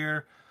rest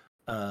here,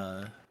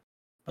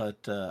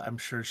 but I'm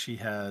sure she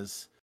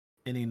has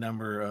any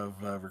number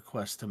of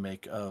requests to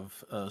make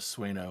of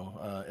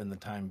Sueno in the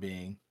time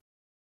being.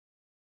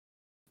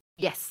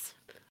 Yes.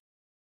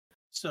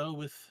 So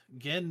with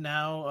Gen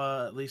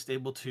now at least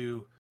able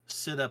to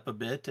sit up a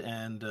bit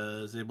and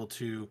is able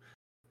to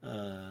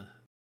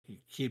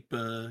keep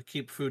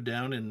food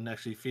down and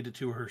actually feed it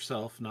to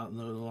herself, no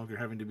longer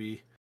having to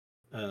be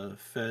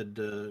fed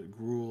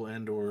gruel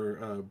and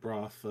or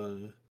broth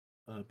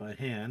by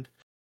hand.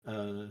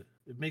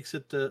 It makes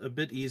it a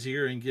bit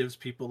easier and gives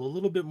people a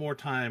little bit more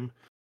time.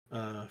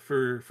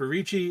 For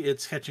Ricci,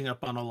 it's catching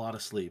up on a lot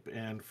of sleep,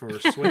 and for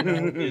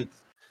Sueno,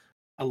 it's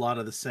a lot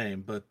of the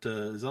same. But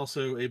is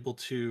also able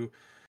to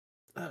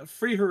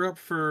free her up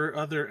for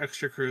other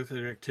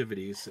extracurricular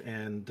activities,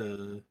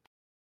 and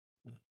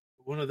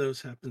one of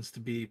those happens to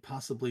be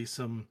possibly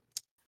some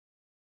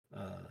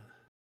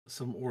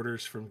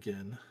orders from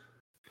Gen.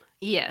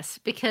 Yes,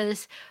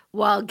 because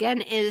while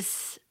Gen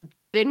is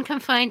been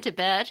confined to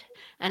bed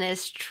and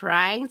is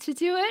trying to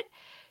do it,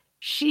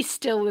 she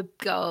still would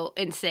go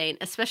insane,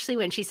 especially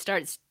when she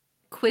starts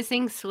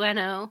quizzing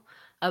Sueno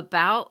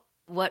about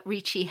what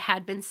Ricci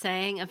had been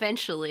saying.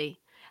 Eventually,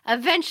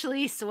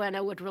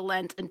 Sueno would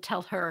relent and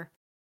tell her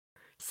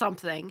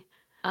something.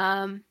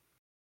 And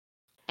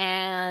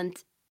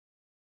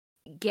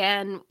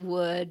Gen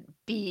would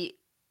be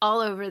all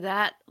over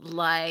that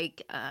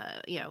like,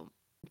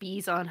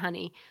 bees on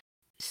honey.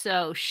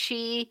 So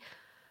she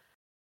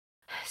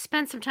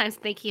spent some time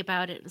thinking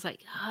about it. It was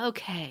like,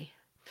 okay,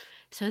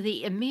 so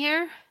the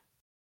Emir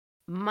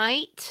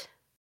might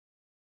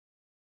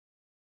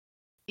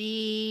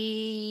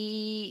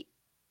be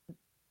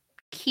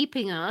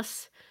keeping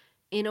us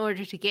in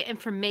order to get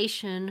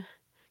information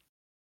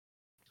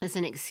as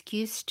an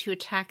excuse to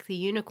attack the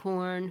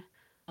unicorn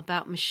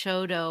about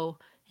Mishodo,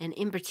 and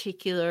in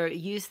particular,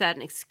 use that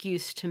an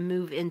excuse to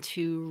move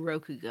into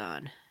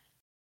Rokugan.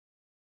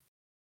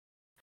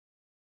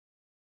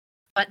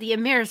 But the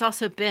Emir has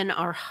also been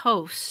our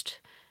host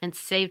and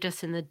saved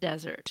us in the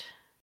desert.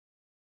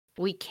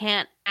 We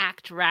can't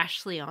act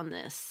rashly on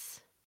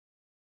this.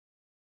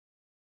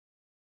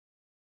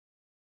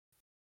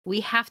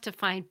 We have to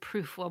find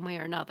proof one way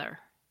or another.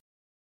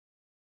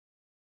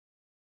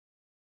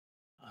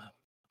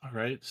 All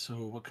right, so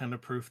what kind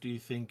of proof do you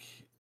think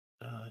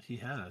he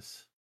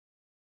has?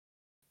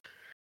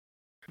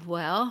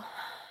 Well,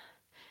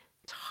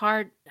 it's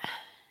hard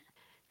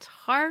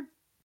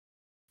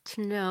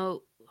to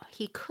know.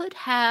 He could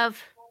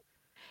have,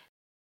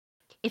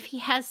 if he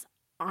has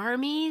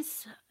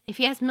armies, if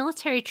he has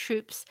military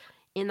troops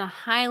in the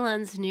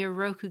highlands near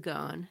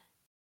Rokugan,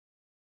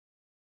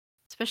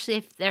 especially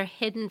if they're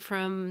hidden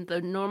from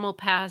the normal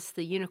paths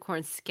the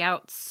unicorn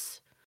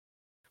scouts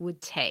would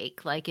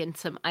take, like in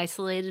some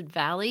isolated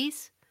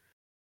valleys,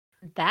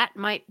 that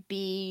might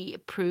be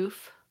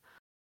proof.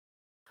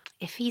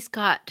 If he's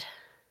got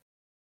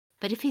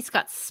But if he's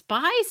got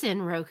spies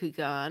in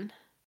Rokugan,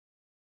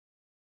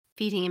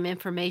 feeding him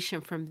information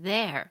from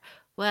there,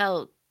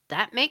 well,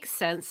 that makes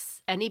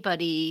sense.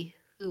 Anybody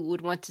who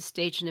would want to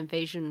stage an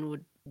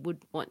invasion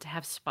would want to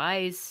have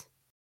spies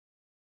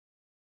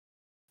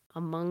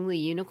among the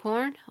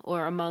unicorn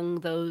or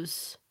among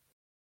those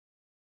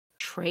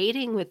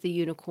trading with the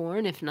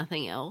unicorn, if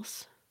nothing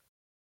else.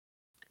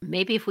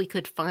 Maybe if we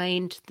could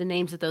find the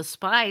names of those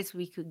spies,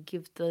 we could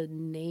give the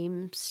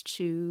names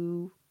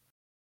to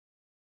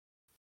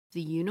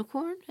the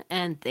unicorn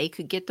and they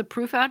could get the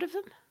proof out of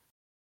them.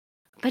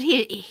 But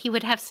he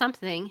would have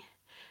something,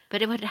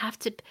 but it would have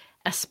to,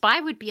 a spy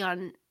would be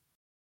on,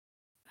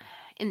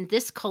 in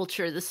this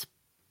culture,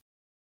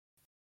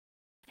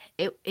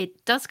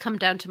 it does come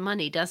down to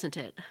money, doesn't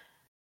it? I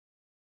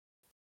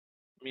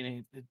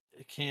mean,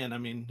 it can. I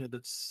mean,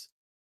 that's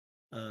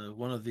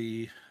one of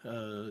the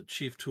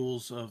chief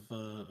tools of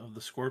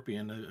the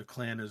Scorpion. A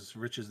clan as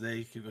rich as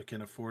they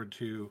can afford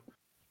to,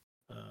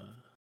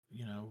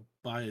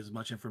 buy as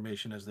much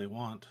information as they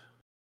want.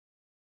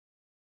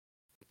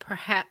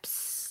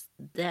 Perhaps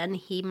then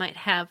he might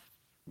have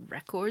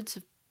records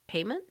of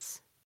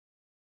payments?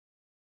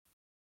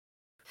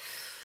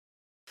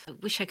 I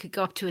wish I could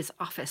go up to his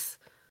office.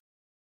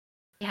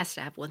 He has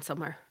to have one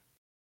somewhere.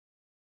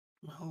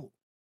 Well,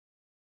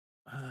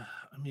 I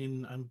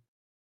mean,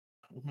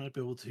 we might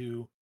be able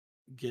to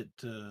get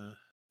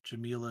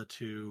Jamila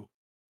to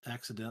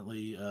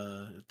accidentally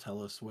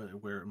tell us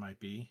where it might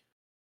be,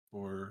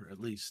 or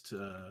at least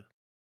the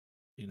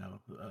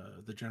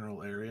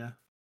general area.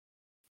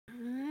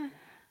 Do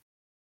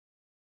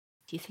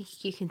you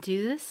think you can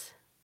do this?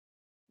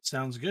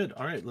 Sounds good.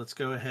 All right, let's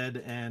go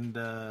ahead and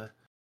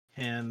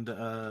hand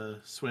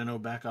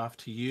Sueno back off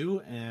to you,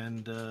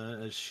 and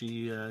as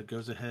she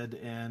goes ahead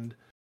and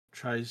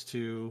tries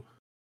to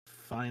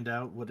find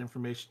out what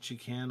information she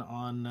can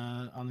on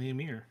the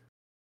Emir.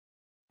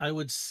 I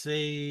would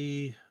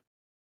say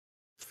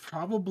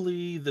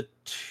probably the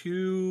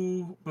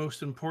two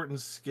most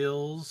important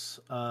skills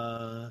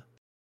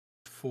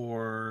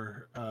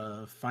for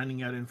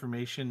finding out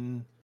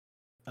information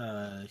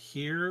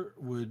here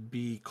would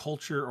be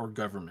culture or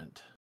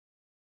government.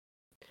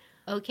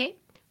 Okay.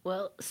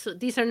 Well, so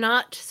these are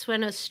not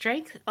Sueno's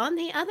strength. On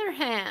the other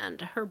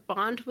hand, her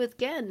bond with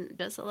Gen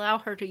does allow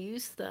her to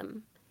use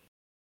them,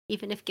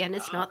 even if Gen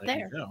is not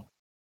there.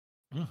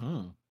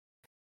 Mm-hmm.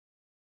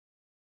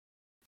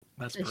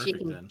 That's so perfect, she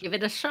can then. give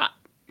it a shot.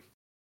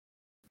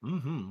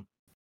 Mm-hmm.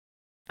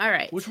 All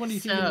right. Which one do you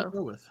think you're going to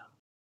go with?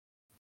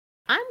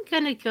 I'm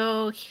going to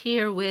go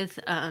here with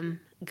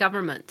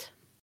government.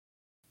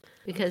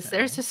 Because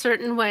there's a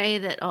certain way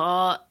that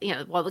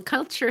while the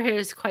culture here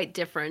is quite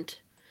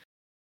different,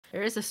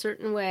 there is a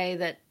certain way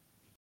that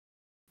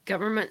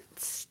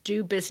governments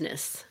do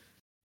business.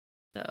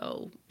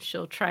 So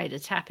she'll try to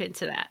tap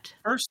into that.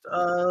 First,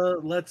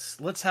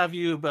 let's have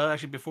you.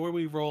 Actually, before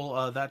we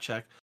roll that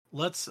check,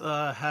 let's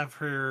have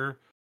her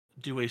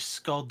do a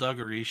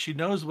skullduggery. She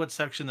knows what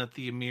section that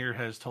the Emir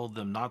has told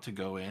them not to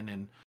go in,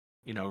 and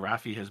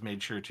Raffi has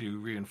made sure to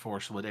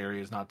reinforce what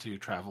areas not to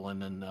travel in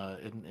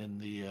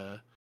the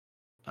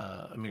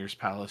Emir's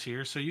palace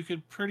here. So you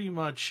could pretty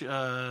much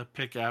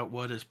pick out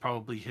what is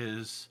probably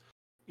his,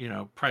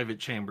 private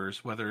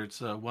chambers. Whether it's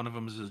one of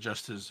them is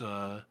just his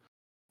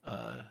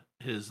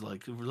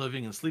like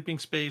living and sleeping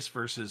space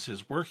versus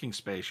his working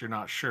space. You're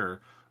not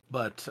sure,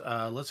 but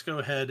let's go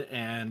ahead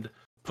and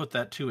put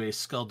that to a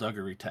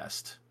skullduggery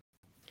test.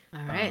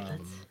 All right.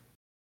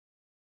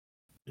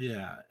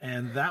 Yeah,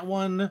 and that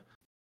one's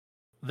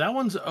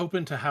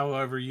open to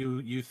however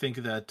you think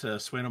that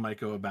Sueno might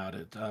go about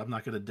it. I'm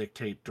not going to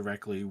dictate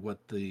directly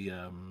what the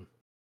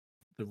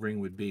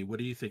ring would be. What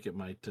do you think it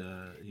might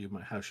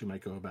how she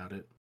might go about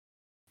it?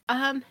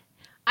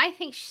 I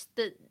think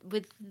that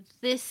with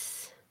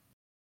this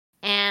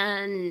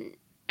and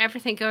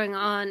everything going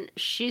on,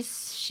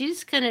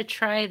 she's gonna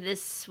try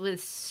this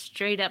with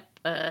straight up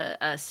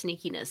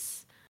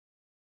sneakiness.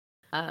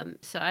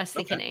 So I was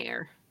thinking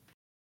air.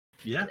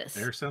 Yeah,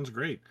 air sounds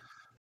great.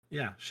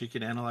 Yeah, she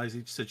can analyze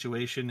each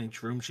situation,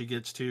 each room she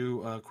gets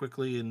to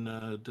quickly, and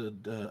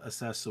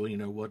assess. So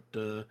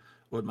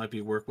what might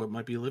be work, what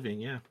might be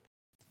living. Yeah.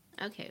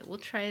 Okay, we'll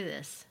try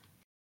this.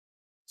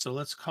 So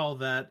let's call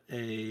that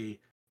a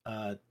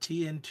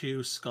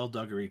TN2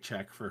 skullduggery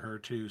check for her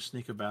to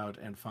sneak about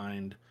and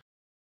find.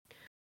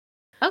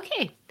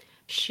 Okay,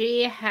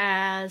 she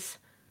has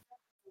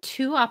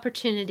 2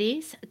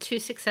 opportunities, 2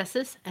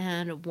 successes,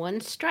 and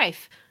 1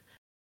 strife.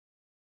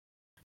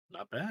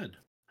 Not bad.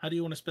 How do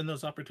you want to spend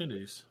those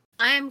opportunities?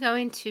 I am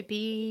going to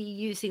be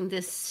using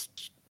this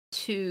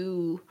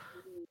to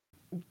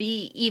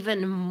be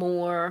even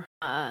more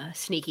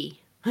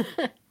sneaky.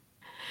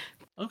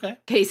 Okay.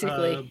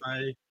 Basically.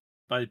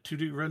 By 1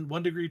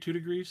 degree, 2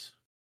 degrees?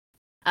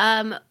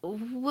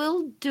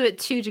 We'll do it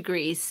 2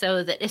 degrees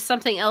so that if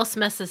something else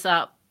messes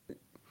up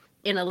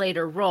in a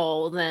later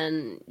roll,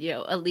 then,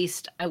 at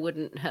least I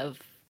wouldn't have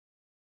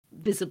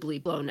visibly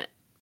blown it.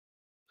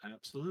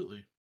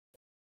 Absolutely.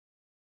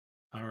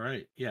 All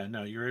right. Yeah,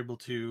 no, you're able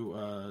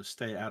to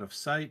stay out of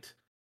sight.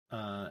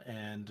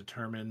 and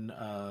determine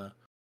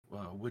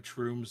which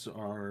rooms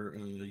are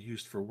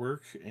used for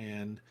work.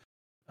 And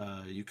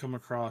you come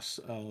across,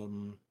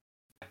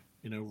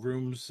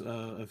 rooms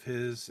of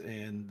his,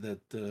 and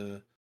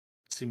that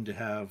seem to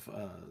have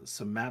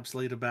some maps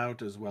laid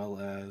about, as well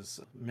as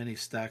many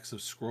stacks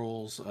of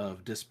scrolls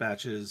of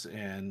dispatches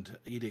and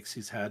edicts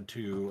he's had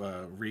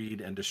to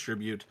read and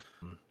distribute.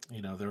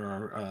 There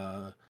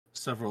are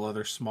several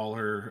other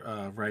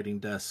smaller writing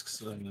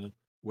desks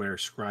where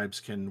scribes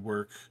can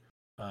work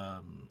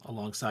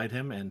alongside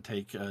him and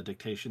take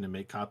dictation and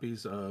make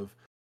copies of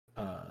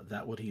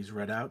that what he's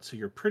read out. So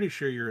you're pretty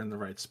sure you're in the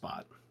right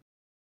spot.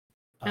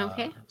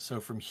 Okay.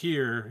 So from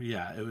here,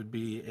 yeah, it would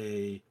be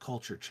a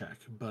culture check.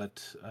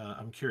 But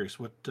I'm curious,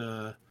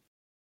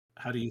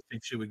 how do you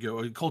think she would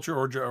go? Culture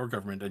or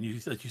government? And you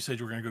said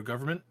you were going to go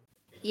government.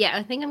 Yeah,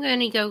 I think I'm going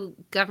to go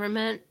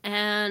government,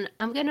 and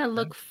I'm going to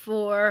look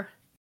for.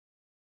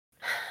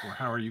 Or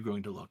how are you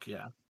going to look?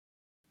 Yeah.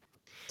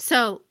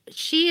 So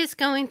she is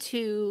going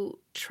to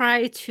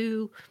try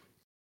to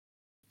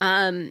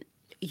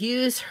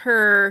use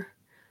her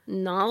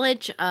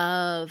knowledge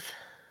of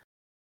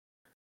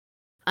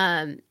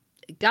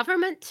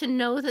government to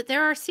know that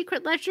there are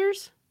secret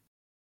ledgers.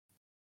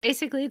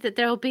 Basically, that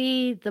there'll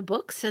be the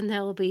books and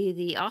there'll be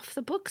the off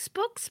the books,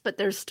 but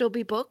there'll still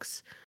be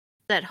books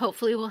that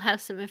hopefully will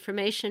have some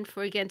information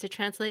for again to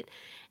translate.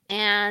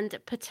 And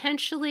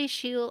potentially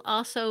she'll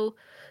also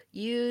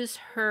use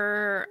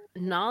her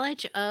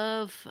knowledge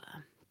of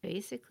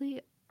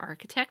basically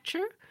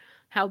architecture,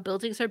 how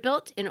buildings are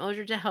built, in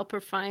order to help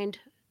her find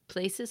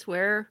places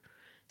where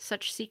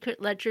such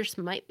secret ledgers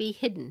might be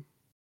hidden.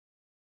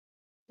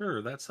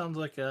 Sure, that sounds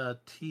like a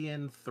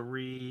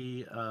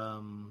TN3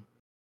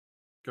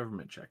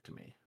 government check to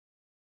me.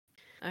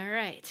 All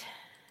right.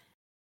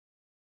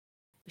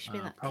 Wish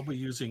me luck. Probably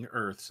using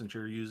Earth, since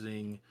you're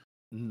using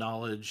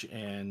knowledge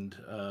and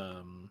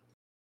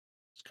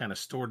kind of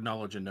stored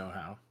knowledge and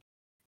know-how.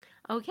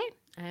 Okay,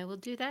 I will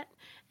do that,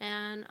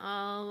 and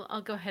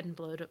I'll go ahead and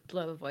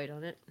blow a void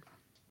on it.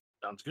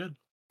 Sounds good.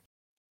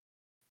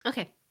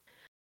 Okay.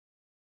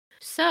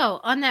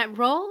 So on that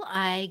roll,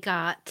 I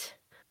got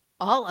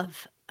all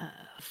of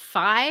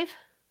 5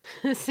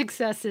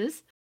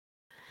 successes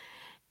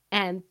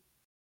and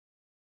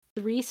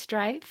 3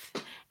 strife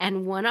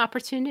and 1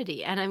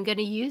 opportunity, and I'm going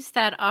to use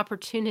that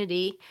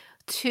opportunity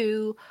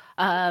to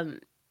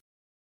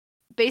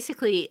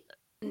basically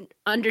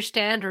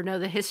understand or know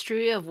the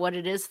history of what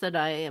it is that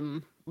I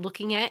am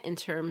looking at in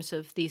terms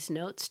of these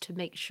notes, to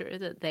make sure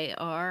that they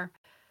are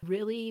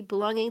really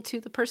belonging to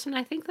the person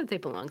I think that they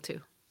belong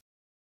to.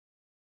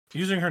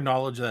 Using her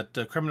knowledge that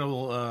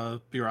criminal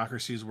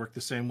bureaucracies work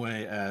the same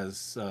way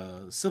as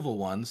civil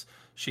ones,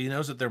 she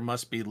knows that there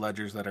must be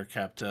ledgers that are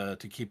kept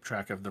to keep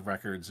track of the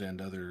records and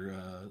other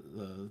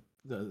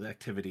the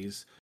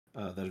activities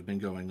that have been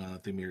going on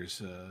that the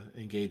Emir's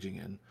engaging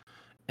in.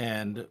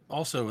 And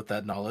also with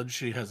that knowledge,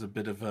 she has a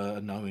bit of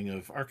a knowing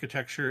of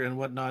architecture and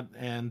whatnot,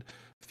 and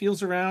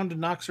feels around,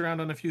 knocks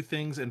around on a few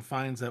things, and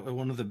finds that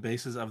one of the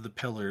bases of the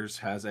pillars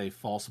has a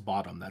false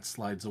bottom that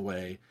slides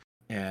away,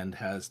 and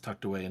has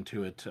tucked away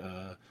into it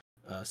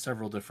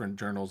several different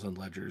journals and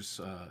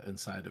ledgers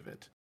inside of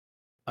it.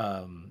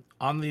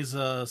 On these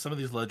some of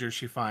these ledgers,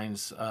 she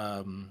finds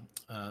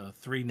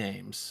 3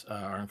 names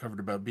are uncovered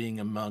about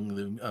being among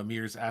the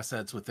Emir's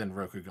assets within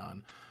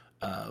Rokugan.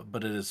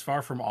 But it is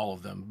far from all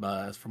of them,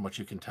 from what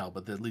you can tell.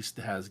 But at least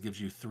gives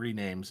you 3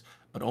 names,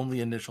 but only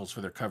initials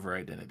for their cover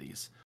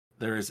identities.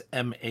 There is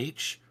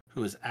MH,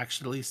 who is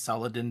actually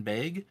Saladin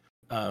Beg,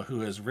 who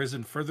has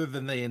risen further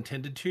than they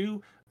intended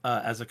to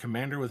as a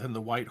commander within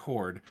the White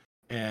Horde.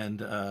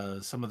 And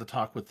some of the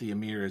talk with the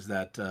Emir is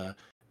that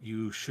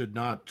you should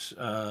not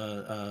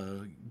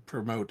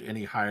promote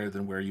any higher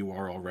than where you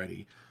are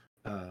already.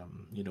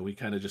 We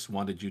kind of just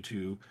wanted you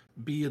to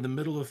be in the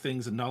middle of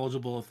things and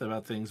knowledgeable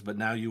about things, but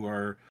now you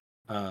are,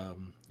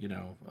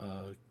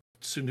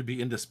 soon to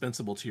be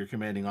indispensable to your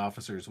commanding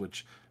officers,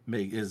 which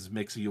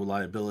makes you a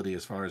liability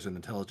as far as an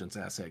intelligence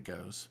asset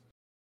goes.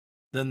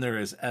 Then there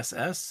is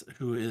SS,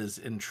 who is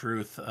in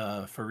truth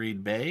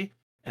Farid Bey,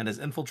 and is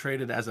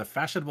infiltrated as a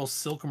fashionable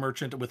silk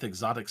merchant with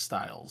exotic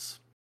styles.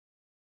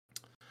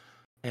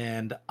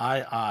 And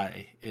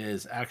II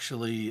is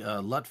actually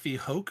Lutfi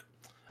Hoke,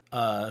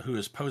 who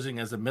is posing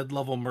as a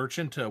mid-level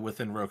merchant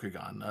within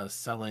Rokugan,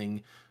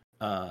 selling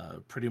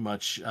pretty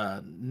much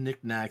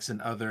knickknacks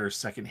and other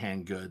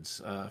secondhand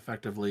goods.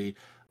 Effectively,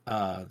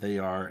 they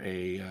are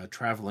a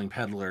traveling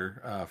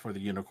peddler for the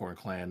Unicorn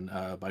Clan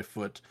by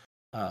foot,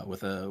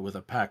 with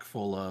a pack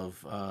full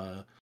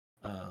of,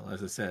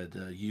 as I said,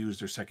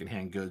 used or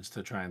secondhand goods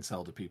to try and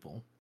sell to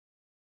people.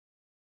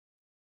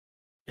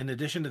 In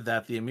addition to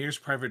that, the Emir's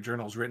private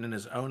journal is written in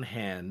his own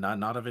hand,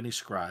 not of any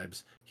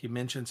scribes. He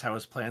mentions how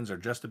his plans are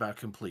just about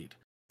complete,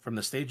 from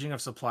the staging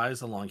of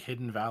supplies along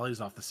hidden valleys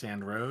off the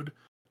Sand Road,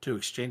 to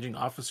exchanging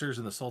officers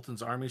in the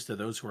Sultan's armies to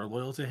those who are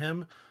loyal to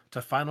him,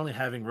 to finally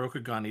having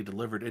Rokugani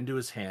delivered into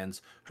his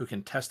hands, who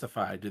can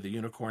testify to the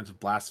Unicorn's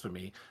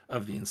blasphemy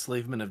of the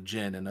enslavement of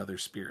jinn and other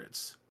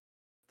spirits.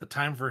 The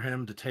time for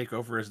him to take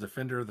over as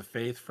defender of the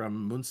faith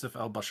from Munsif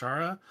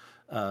al-Bashara,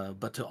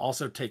 but to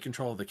also take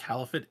control of the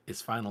caliphate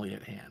is finally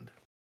at hand.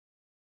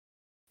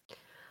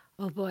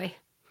 Oh boy.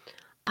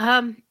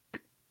 Sueno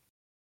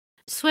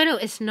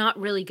is not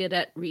really good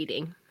at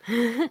reading,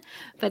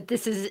 but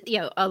this is,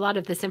 a lot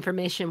of this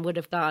information would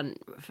have gone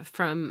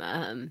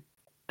from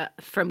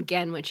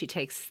Gen when she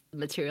takes the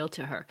material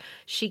to her.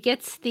 She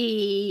gets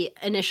the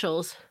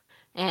initials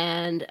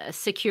and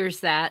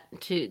secures that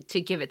to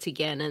give it to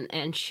Gen,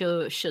 and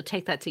she'll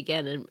take that to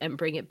Gen and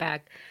bring it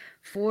back.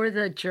 For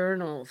the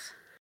journals,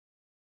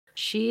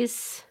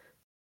 she's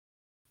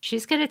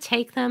gonna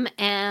take them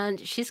and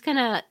she's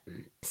gonna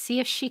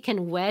see if she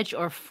can wedge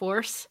or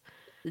force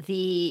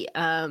the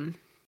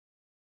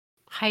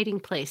hiding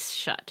place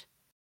shut,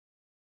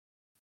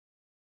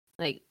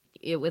 like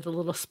with a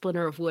little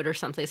splinter of wood or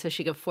something, so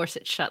she can force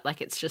it shut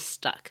like it's just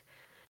stuck,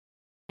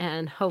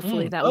 and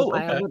hopefully that will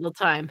buy a little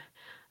time.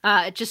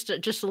 Just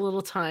a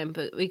little time,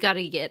 but we got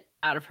to get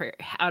out of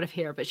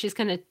here. But she's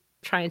gonna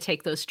try and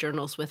take those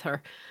journals with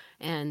her,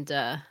 and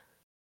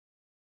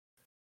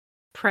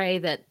pray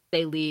that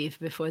they leave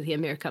before the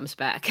Emir comes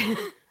back.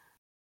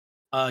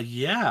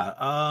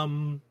 Yeah.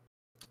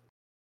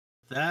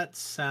 That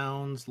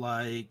sounds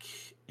like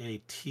a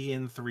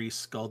TN3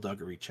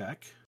 skullduggery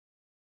check.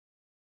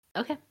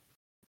 Okay.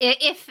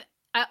 If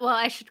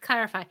I should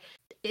clarify.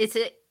 Is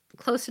it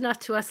close enough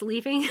to us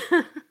leaving?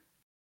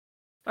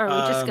 Or are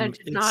we just going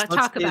to not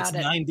talk about it?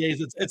 It's 9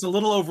 days. It's a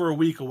little over a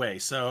week away,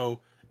 so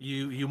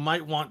you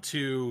might want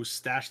to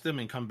stash them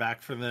and come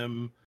back for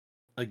them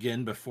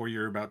again before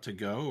you're about to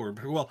go, or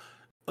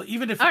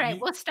even if all right,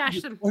 we'll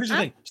stash them. Here's the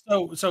thing.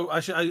 So I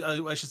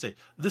should say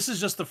this is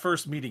just the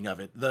first meeting of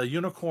it. The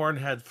unicorn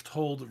had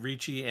told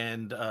Ricci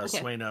and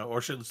Sueno,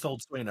 or should have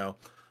told Sueno,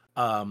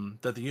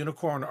 that the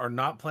unicorn are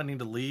not planning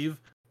to leave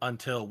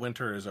until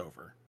winter is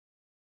over.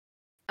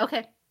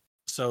 Okay.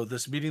 So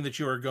this meeting that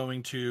you are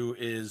going to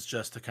is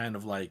just to kind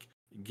of like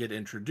get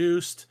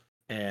introduced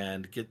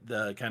and get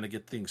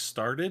things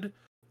started.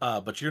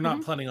 But you're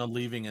not planning on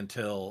leaving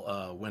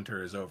until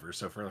winter is over.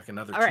 So for like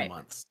another 2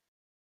 months.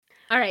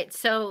 All right.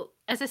 So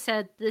as I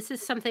said, this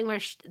is something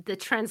where the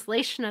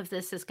translation of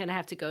this is going to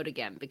have to go to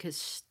Gen,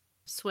 because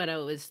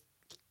Sueno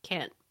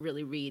can't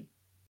really read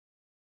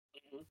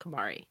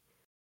Kamari.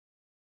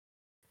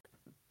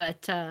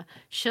 But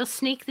she'll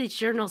sneak these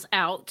journals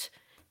out,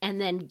 and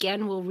then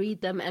Gen will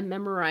read them and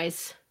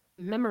memorize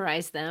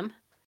them,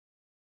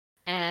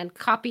 and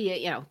copy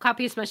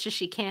as much as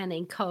she can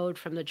in code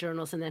from the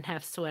journals, and then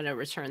have Sueno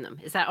return them.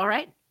 Is that all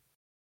right?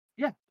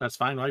 Yeah, that's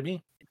fine by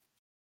me.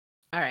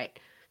 All right.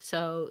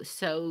 So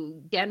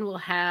Gen will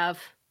have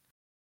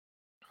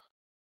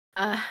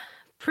a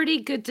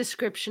pretty good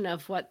description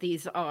of what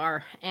these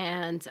are,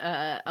 and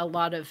a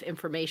lot of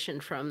information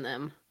from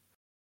them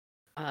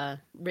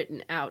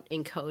written out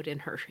in code in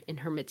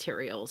her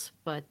materials.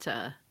 But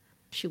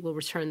she will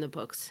return the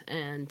books,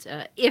 and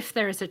if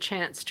there's a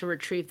chance to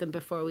retrieve them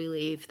before we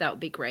leave, that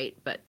would be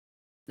great, but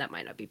that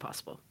might not be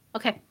possible.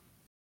 Okay.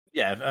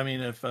 Yeah, I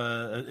mean, if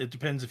it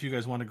depends if you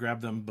guys want to grab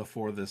them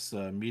before this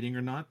meeting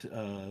or not.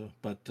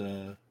 But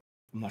I'm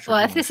not sure.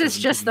 Well, if this is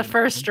just the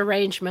first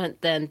arrangement,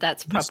 then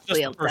that's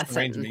probably the first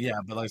arrangement. Yeah,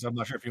 but I'm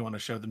not sure if you want to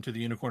show them to the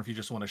unicorn. If you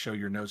just want to show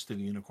your notes to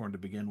the unicorn to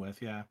begin with,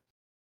 yeah.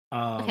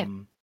 Okay.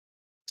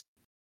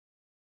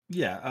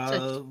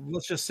 Yeah.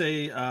 Let's just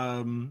say,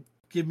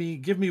 give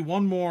me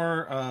one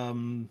more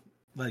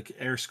like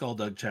air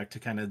skulldug check to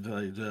kind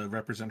of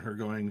represent her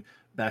going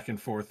back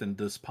and forth and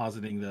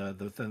dispositing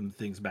the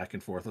things back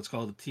and forth. Let's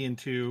call it a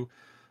TN2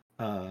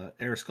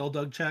 air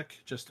skulldug check,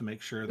 just to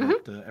make sure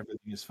that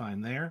everything is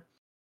fine there.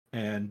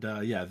 And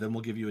then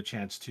we'll give you a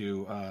chance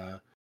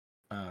to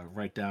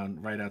write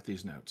out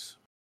these notes.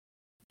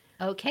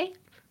 Okay.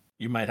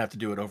 You might have to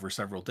do it over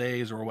several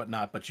days or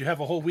whatnot, but you have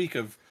a whole week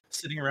of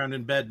sitting around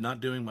in bed not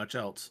doing much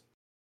else.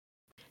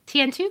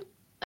 TN2?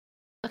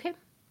 Okay.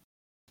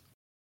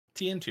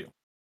 TN2.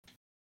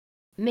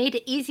 Made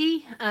it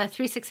easy.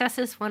 3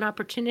 successes, 1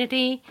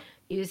 opportunity.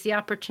 Use the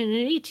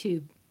opportunity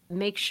to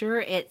make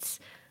sure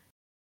it's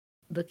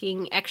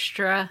looking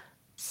extra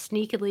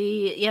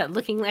sneakily. Yeah,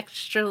 looking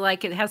extra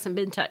like it hasn't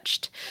been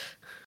touched.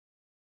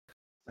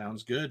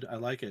 Sounds good. I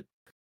like it.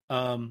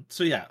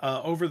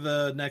 Over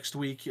the next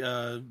week,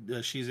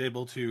 she's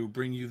able to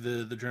bring you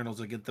the journals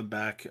and get them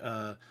back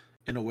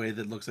in a way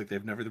that looks like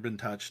they've never been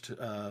touched.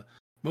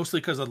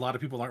 Mostly because a lot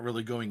of people aren't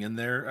really going in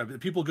there.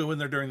 People go in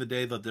there during the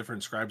day, the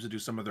different scribes to do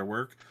some of their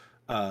work.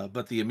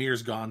 But the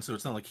Emir's gone, so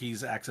it's not like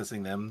he's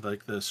accessing them.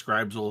 Like the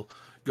scribes will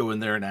go in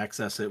there and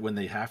access it when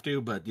they have to.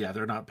 But yeah,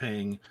 they're not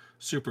paying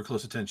super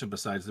close attention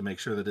besides to make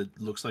sure that it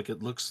looks like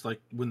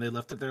when they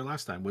left it there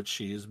last time, which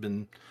she has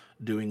been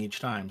doing each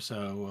time.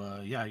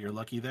 So you're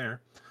lucky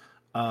there.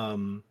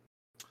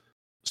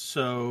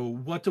 So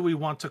what do we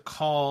want to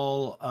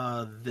call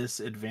this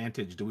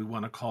advantage? Do we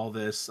want to call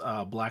this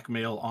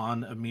blackmail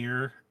on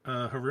Emir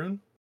Haroon?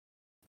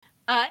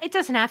 It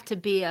doesn't have to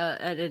be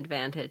an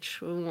advantage.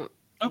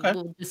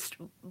 Okay.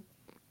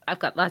 I've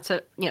got lots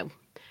of,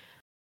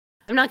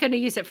 I'm not going to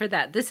use it for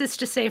that. This is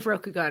to save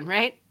Rokugan,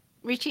 right?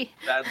 Richie?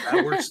 That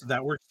works.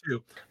 That works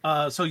too.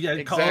 So yeah,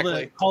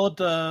 Exactly.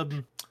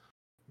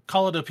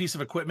 call it a piece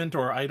of equipment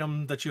or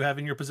item that you have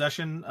in your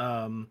possession.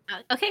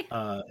 Okay.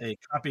 A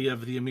copy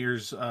of the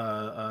Emir's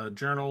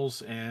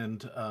journals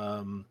and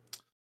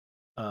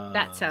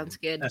That sounds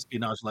good.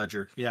 espionage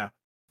ledger. Yeah.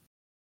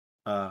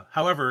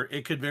 However,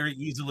 it could very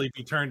easily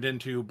be turned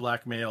into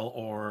blackmail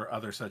or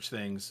other such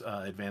things,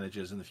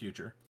 advantages in the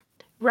future.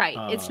 Right.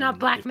 It's not If you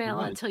blackmail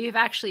wanted. until you've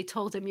actually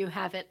told him you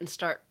have it and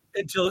start.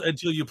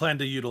 Until you plan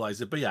to utilize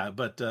it. But yeah,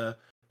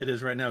 it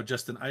is right now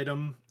just an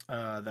item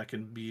that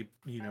can be,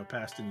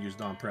 passed and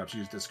used on, perhaps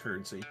used as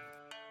currency.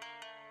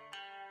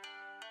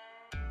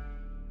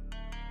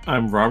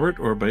 I'm Robert,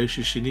 or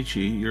Bayoshi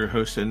Shinichi, your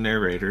host and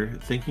narrator,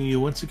 thanking you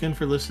once again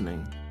for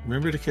listening.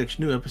 Remember to catch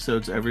new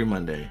episodes every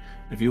Monday.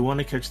 If you want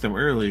to catch them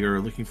early or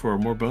are looking for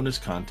more bonus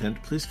content,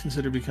 please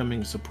consider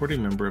becoming a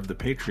supporting member of the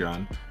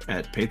Patreon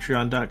at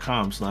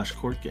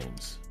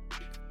patreon.com/courtgames.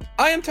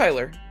 I am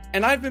Tyler,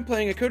 and I've been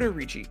playing Akoto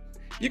Richie.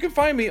 You can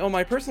find me on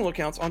my personal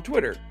accounts on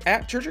Twitter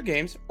at Churcher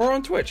Games or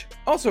on Twitch,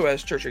 also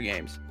as Churcher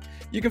Games.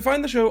 You can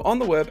find the show on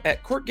the web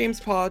at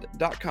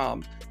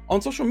courtgamespod.com,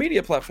 on social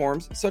media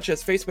platforms such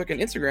as Facebook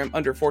and Instagram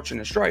under Fortune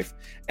and Strife,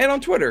 and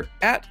on Twitter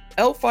at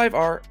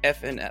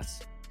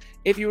L5RFNS.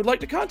 If you would like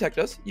to contact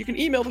us, you can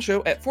email the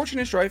show at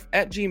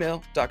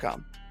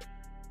fortuneandstrife@gmail.com.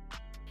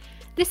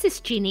 This is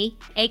Jeannie,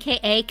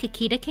 aka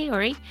Kakita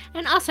Kaori,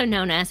 and also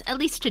known as, at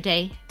least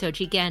today,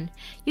 Doji Gen.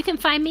 You can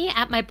find me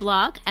at my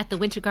blog at the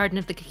Winter Garden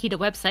of the Kakita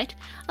website,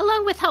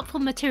 along with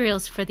helpful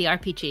materials for the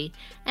RPG,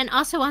 and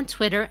also on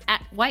Twitter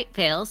at White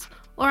Veils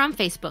or on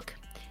Facebook.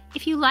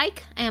 If you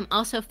like, I am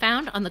also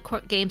found on the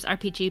Court Games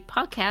RPG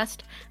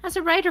podcast as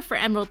a writer for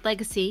Emerald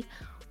Legacy,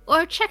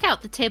 or check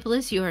out The Table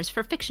Is Yours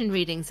for fiction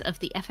readings of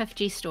the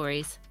FFG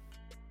stories.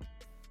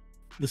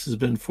 This has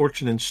been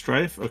Fortune and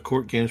Strife, a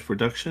Court Games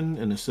production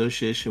in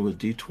association with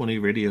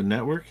D20 Radio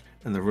Network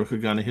and the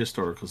Rokugana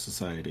Historical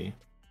Society.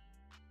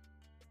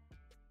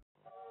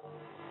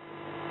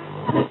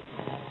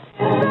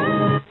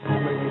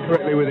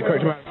 Correctly with the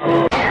correct amount.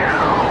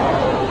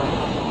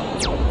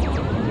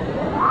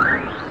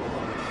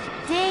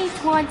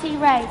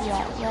 D20 Radio,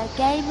 where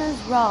gamers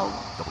roll.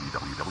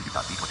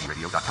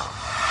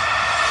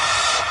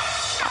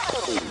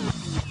 www.d20radio.com.